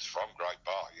know, so he's from Great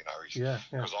Bar. You know,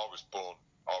 because I was born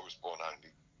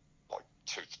only like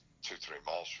 2-3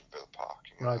 miles from Villa Park.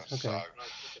 You know? Right. Okay.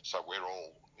 So we're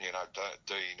all, you know,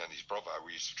 Dean and his brother.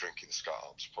 We used to drink in the Scott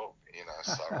Arms pub. You know,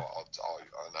 so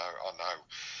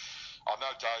I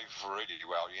know Dave really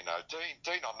well. You know, Dean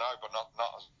I know, but not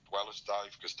as well as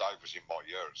Dave, because Dave was in my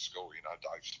year at school. You know,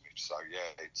 Dave Smith. So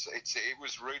yeah, it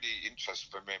was really interesting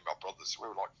for me and my brothers. We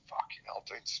were like, fucking hell,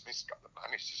 Dean Smith's got the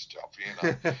manager's job. You know,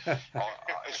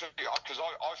 because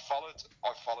I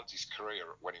followed his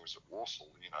career when he was at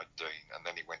Walsall. You know, Dean, and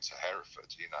then he went to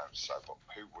Hereford. You know, so but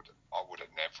I would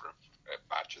have never have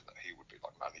imagined that he would be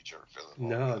like manager of Villa.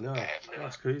 No,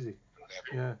 that's crazy.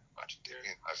 Yeah.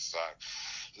 So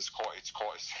it's quite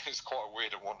a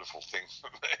weird and wonderful thing for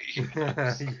me.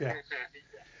 Yeah.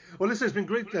 Well, listen, it's been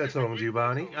great talking to you,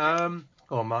 Barney.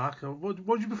 Or Mark. What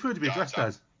would you prefer to be addressed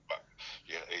as?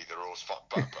 Yeah, either or is fine.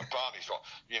 But Barney's right.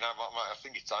 You know, I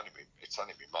think it's only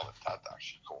me mum and dad that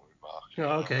actually call me Mark.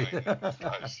 Oh, okay. So,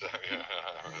 yeah,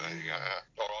 there you go.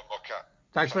 All right, my cat.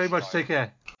 Thanks very much. Take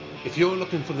care. If you're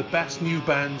looking for the best new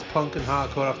bands punk and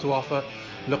hardcore have to offer,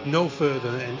 look no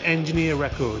further than Engineer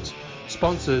Records,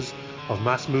 sponsors of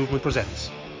Mass Movement Presents.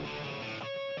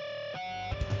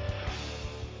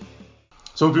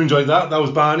 So hope you enjoyed that. That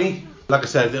was Barney. Like I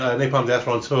said, Napalm Death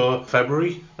are on tour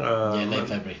February. Late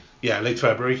February. Yeah, late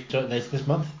February. So this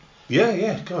month?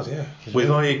 Yeah, God, yeah. With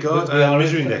my God and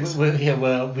Misery Index.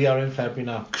 We are in February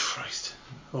now. Christ.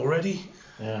 Already?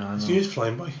 Yeah, I know. This year's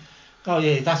flying by. Oh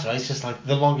yeah, that's right. It's just like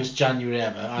the longest January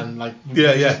ever, and like we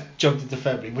just jumped into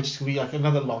February, which is gonna be like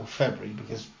another long February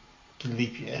because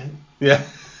leap year. Yeah.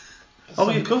 Oh,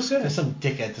 of course, yeah. Some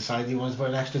dickhead decided he wanted to put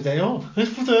an extra day on.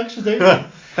 Let's put an extra day on.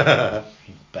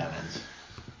 Balance.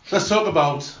 Let's talk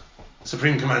about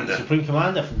Supreme Commander. Supreme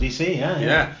Commander from DC,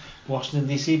 yeah. Washington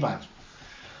DC band.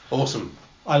 Awesome.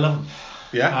 I love them.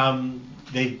 Yeah.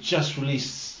 They've just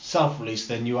self-released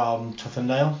their new album, Tooth and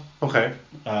Nail. Okay.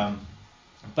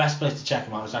 Best place to check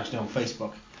them out is actually on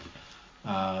Facebook.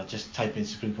 Just type in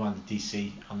Supreme Commander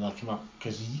DC and they'll come up,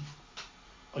 because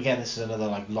again, this is another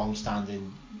like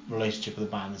long-standing relationship with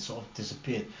the band that sort of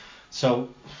disappeared. So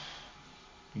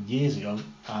years ago,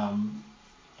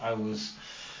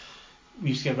 we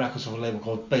used to get records off a label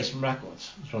called Basement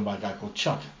Records. It's run by a guy called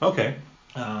Chuck. Okay.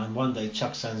 And one day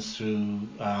Chuck sends through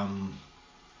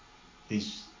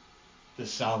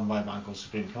this album by a band called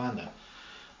Supreme Commander.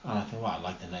 And I thought, well, I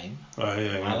like the name.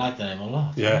 I like the name a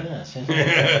lot. Yeah. So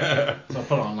I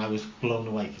put it on and I was blown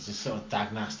away, because it's sort of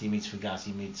Dag Nasty meets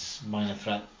Fugazi meets Minor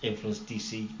Threat influenced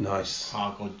DC. Nice.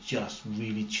 Hardcore, just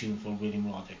really tuneful, really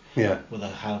melodic. Yeah. With a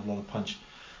hell of a lot of punch.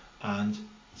 And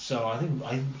so I'm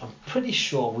pretty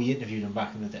sure we interviewed him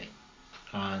back in the day.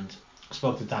 And I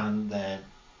spoke to Dan, their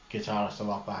guitarist, a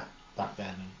lot back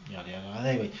then. And yada yada. And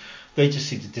anyway, they just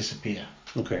seemed to disappear.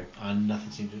 Okay. And nothing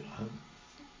seemed to...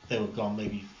 They were gone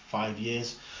maybe 5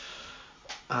 years,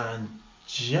 and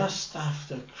just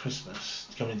after Christmas,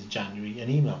 coming into January, an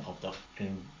email popped up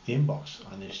in the inbox,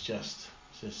 and it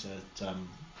said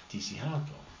DC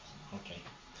Hardcore. Okay,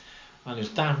 and it was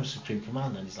Dan from Supreme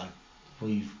Commander, and he's like,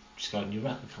 we've just got a new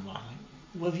record coming out.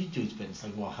 Like, what have you done? It's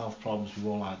like, well, health problems, we've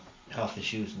all had health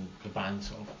issues, and the band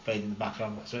sort of faded in the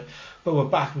background. So, but we're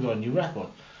back, we've got a new record.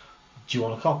 Do you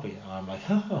want a copy? And I'm like,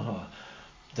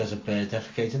 does a bear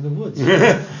defecate in the woods? Does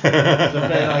a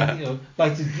bear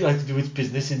like to do its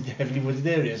business in heavily wooded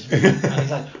areas? And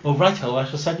he's like, well, righto, I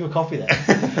shall send you a copy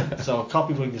then. So a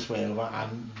copy winged this way over,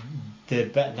 and they're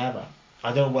better than ever.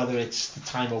 I don't know whether it's the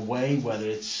time away, whether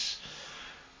it's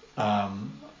a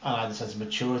sense of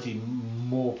maturity,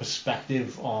 more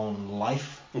perspective on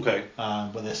life. Okay.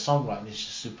 But their songwriting is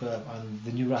just superb, and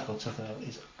the new record Tooth and Nail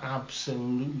is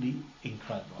absolutely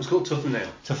incredible. It's called Tooth and Nail.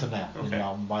 Tooth and Nail, okay.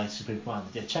 Album by Supreme Commander.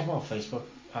 Yeah, check them out on Facebook.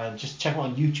 Just check them out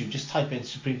on YouTube. Just type in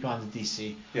Supreme Commander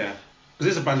DC. Yeah.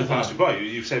 Because there's a band that passed you by.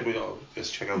 You said let's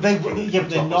check out. They're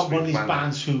not one of these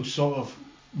bands who sort of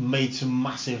made some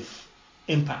massive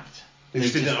impact. They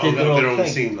just did their own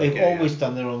scene. They've always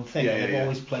done their own thing. Yeah, They've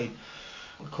always played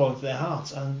according to their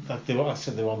hearts, and like they were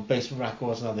on Basement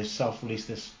Records, now they've self-released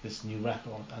this new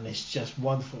record, and it's just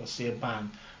wonderful to see a band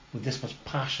with this much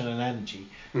passion and energy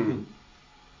who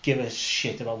give a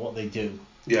shit about what they do,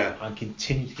 and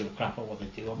continue to give a crap about what they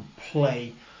do and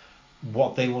play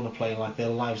what they want to play like their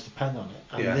lives depend on it.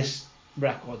 And this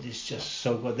record is just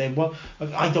so good.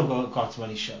 I don't go to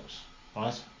many shows,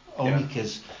 right? Only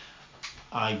because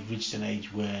I've reached an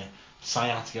age where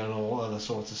sciatica and all other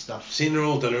sorts of stuff. Seen her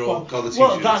all, done her all, got the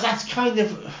Well, that's kind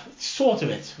of sort of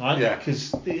it, right? Yeah.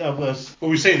 Because what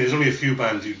we're saying, there's only a few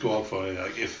bands you'd go out for,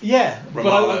 like if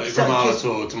Ramallah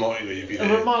or tomorrow, you'd be there.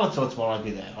 Ramallah or tomorrow, I'd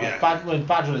be there. Right? When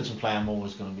Bad Religion play, I'm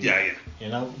always going to be there. You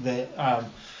know, the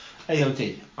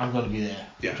AOD, I'm going to be there.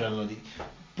 Adrenaline.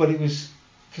 But it was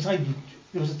because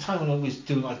there was a time when I was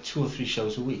doing like 2 or 3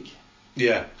 shows a week.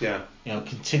 Yeah. You know,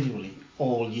 continually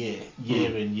all year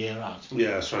in, year out.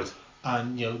 Yeah, that's right.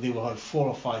 And you know, they were like 4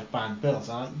 or 5 band bills,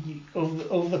 and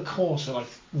over the course of like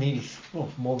nearly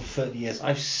more than 30 years,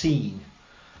 I've seen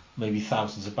maybe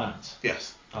thousands of bands.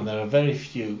 Yes. And there are very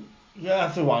few. Yeah,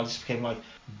 after a while, it just became like,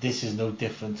 this is no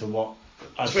different to what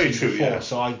I've seen before. Yeah.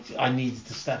 So I needed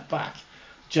to step back,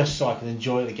 just so I can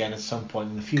enjoy it again at some point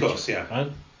in the future. Of course, yeah.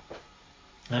 Right.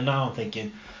 And now I'm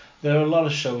thinking, there are a lot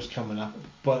of shows coming up,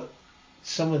 but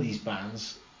some of these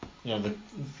bands, you know, the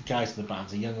guys in the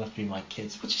bands are young enough to be my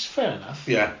kids, which is fair enough.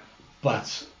 Yeah.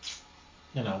 But,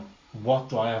 you know, what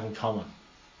do I have in common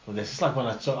with this? It's like when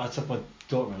I took my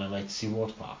daughter and I went to see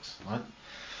water parks, right?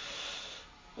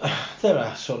 They're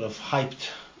a sort of hyped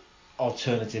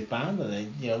alternative band, and they,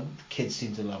 you know, the kids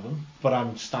seem to love them. But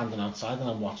I'm standing outside and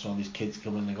I'm watching all these kids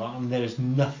come in and go out, and there is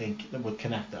nothing that would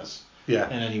connect us. Yeah.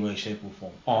 In any way, shape or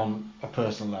form, on a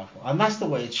personal level. And that's the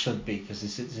way it should be, because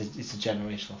it's a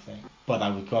generational thing. But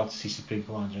I would go out to see Supreme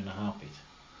Commander in a heartbeat.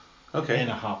 Okay. In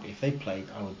a heartbeat. If they played,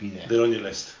 I would be there. They're on your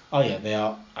list? Oh yeah, they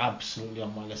are absolutely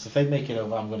on my list. If they make it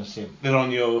over, I'm going to see them. They're on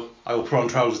your I will put on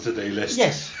trousers today list?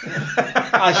 Yes.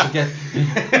 I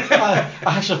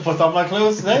shall put on my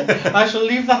clothes today. I shall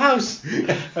leave the house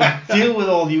and deal with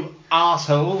all you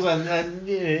arseholes and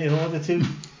in order to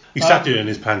He's sat there in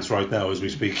his pants right now as we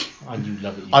speak. And you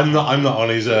love it. I'm not on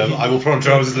his I will put on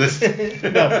trousers list.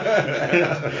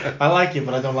 No. I like it,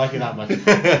 but I don't like it that much.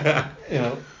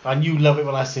 And you love it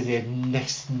when I sit here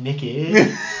next to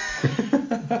Nicky.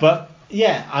 But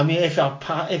yeah, I mean, if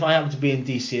I happen to be in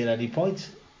DC at any point,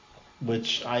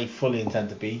 which I fully intend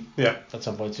to be, at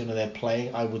some point soon, and they're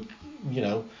playing, I would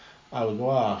go,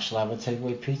 shall I have a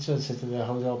takeaway pizza and sit in the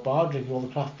hotel bar, drink all the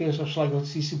craft beers, or shall I go to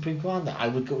see Supreme Commander? I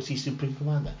would go see Supreme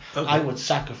Commander. Okay. I would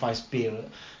sacrifice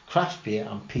craft beer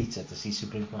and pizza to see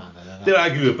Supreme Commander. Did I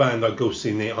give you a band I'd go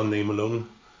see on Name Alone?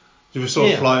 Did you ever saw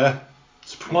a flyer?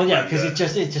 Well, yeah, because it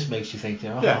just makes you think,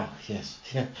 yes,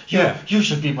 you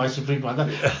should be my Supreme Commander.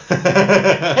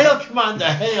 Hail, Commander,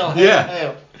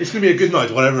 hail. It's going to be a good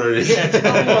night, whatever it is. It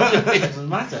doesn't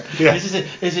matter. Yeah. Is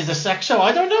it a sex show?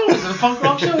 I don't know. Is it a punk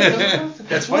rock show? It doesn't matter.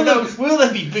 Let's find out. Will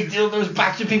there be big dildos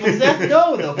bashing people to death?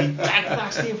 No, there'll be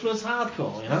nasty influence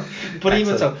hardcore, But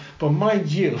even so, but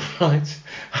mind you, right,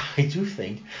 I do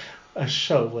think a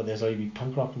show where there's only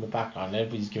punk rock in the background and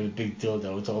everybody's giving a big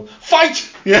dildo, it's all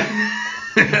fight! Yeah.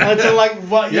 Until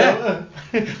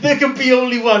there can be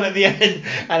only one at the end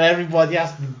and everybody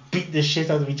has to beat the shit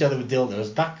out of each other with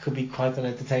dildos. That could be quite an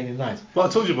entertaining night. Well, I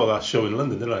told you about that show in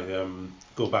London, didn't I?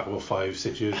 Go back about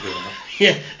 5-6 years ago now.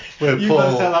 Yeah. Where you Paul,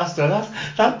 gotta tell that story.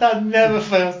 That never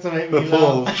fails to make me laugh.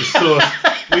 Paul just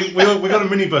we got a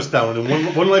minibus down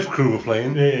and One Life Crew were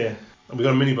playing. Yeah. And we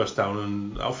got a minibus down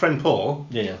and our friend Paul.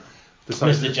 Yeah.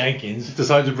 Mr. Jenkins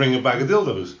decided to bring a bag of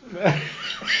dildos.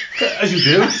 As you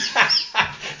do.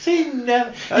 See, he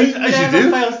never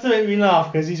fails to make me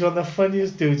laugh because he's one of the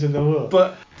funniest dudes in the world.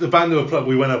 But the band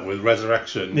we went up with,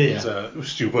 Resurrection, was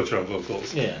Stu Butcher on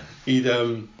vocals. Yeah.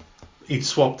 He'd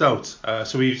swapped out.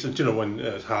 So we used to, when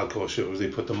hardcore shows, they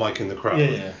put the mic in the crowd.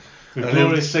 Yeah. The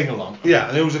glorious sing-along. Yeah,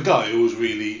 and there was a guy who was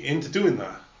really into doing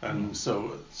that. And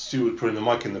so Stu would put the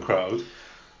mic in the crowd.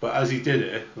 But as he did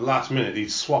it, last minute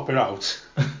he'd swap it out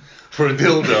for a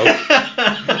dildo,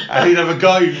 and he'd have a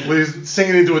guy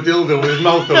singing into a dildo with his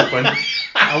mouth open,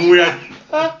 and we had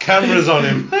cameras on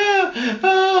him.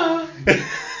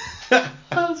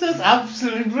 That's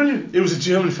absolutely brilliant. It was a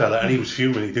German fella, and he was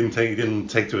fuming. He didn't take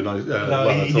to it well at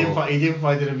all. He didn't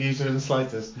find it amusing in the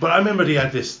slightest. But I remember he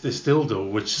had this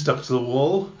dildo which stuck to the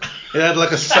wall. It had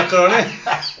like a sucker on it.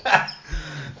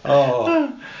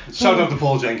 Oh, shout out to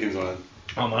Paul Jenkins on it.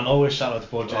 Oh man, always shout out to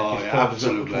Paul Jenkins. Oh yeah,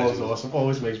 absolutely. Paul's awesome.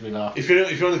 Always makes me laugh. If you're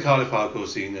in the Cardiff hardcore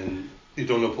scene and you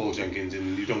don't know Paul Jenkins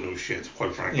and you don't know shit,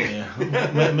 quite frankly.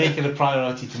 Yeah. Make it a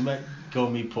priority to go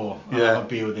meet Paul and have a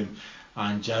beer with him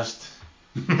and just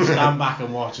stand back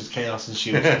and watch as chaos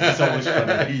ensues. It's always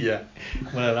funny. Yeah.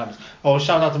 When it happens. Oh,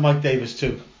 shout out to Mike Davis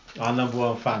too, our number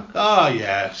one fan. Oh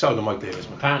yeah, shout out to Mike Davis,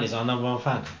 man. Apparently he's our number one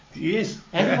fan. He is.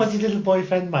 Everybody's little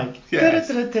boyfriend Mike. Yeah.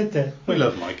 We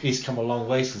love Mike. He's come a long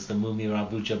way since the Mumia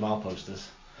Abu Jamal posters.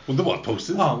 Well, the what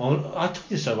posters? Oh, well, I told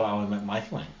you so about how I met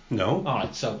Mike, mate. No.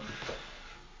 Alright, so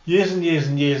years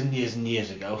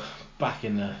ago, back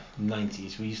in the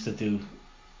 90s, we used to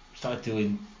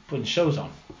started putting shows on.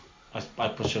 I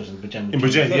put shows in Bridgend. In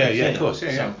Bridgend, yeah, of course,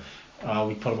 yeah. So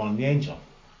we put them on in the Angel.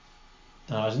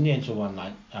 And I was in the Angel one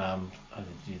night, I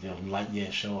did the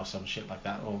Lightyear show or some shit like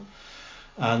that,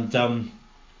 and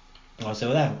I was there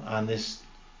with them, and this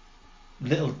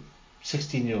little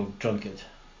 16-year-old drunkard,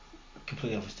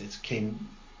 completely off his tits, came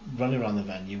running around the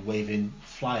venue waving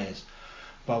flyers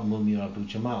about Mumia Abu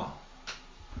Jamal,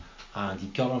 and he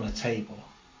got on a table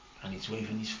and he's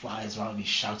waving these flyers around, he's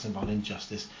shouting about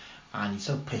injustice, and he's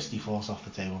so pissed he falls off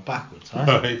the table backwards,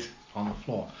 right? On the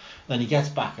floor. Then he gets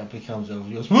back up, he comes over,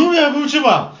 he goes, Mumia Abu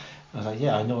Jamal! I was like,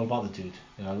 yeah, I know all about the dude,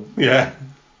 Yeah.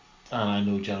 And I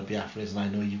know Jello Biafra is, and I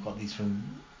know you've got these from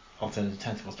Alternative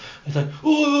Tentacles. It's like,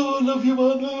 oh, I love you,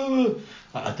 man.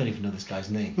 I don't even know this guy's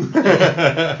name.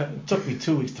 It took me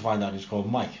 2 weeks to find out he was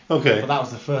called Mike. Okay. But that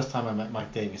was the first time I met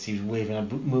Mike Davis. He was waving a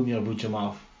Mumia Abu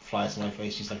Jamal flyers in my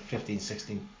face. He's like 15,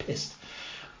 16, pissed.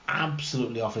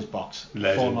 Absolutely off his box.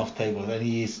 Legend. Falling off tables. And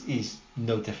he's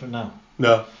no different now.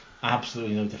 No.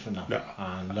 Absolutely no different now. No.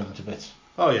 And love him to bits.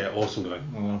 Oh yeah, awesome guy.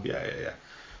 Yeah.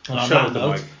 And on that note,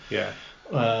 Mike. Yeah.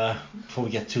 Before we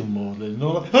get too maudlin, I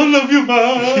love you,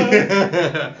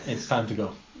 man. It's time to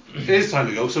go. It is time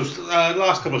to go. So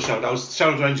last couple of shout outs.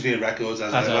 Shout out to Engineer Records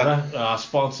as ever. Our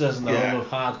sponsors and the whole of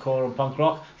hardcore and punk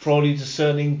rock for all you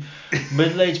discerning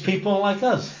middle-aged people like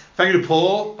us. Thank you to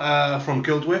Paul from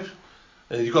Guild Whip.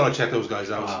 You've got to check those guys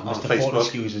out on Mr. Facebook.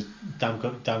 Fortescue is a damn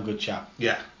good chap.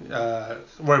 Yeah.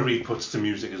 Wherever he puts to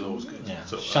music is always good. Yeah.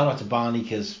 So, shout out to Barney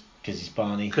because he's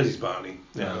Barney. Because he's Barney.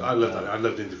 Yeah, I love that. I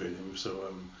loved interviewing him.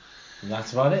 So. And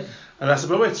that's about it. And that's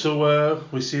about it. So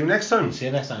we'll see you next time. See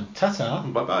you next time. Ta-ta.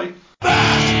 Bye-bye.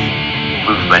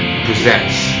 Movement.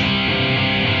 presents.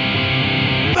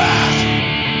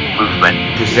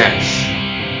 Movement presents.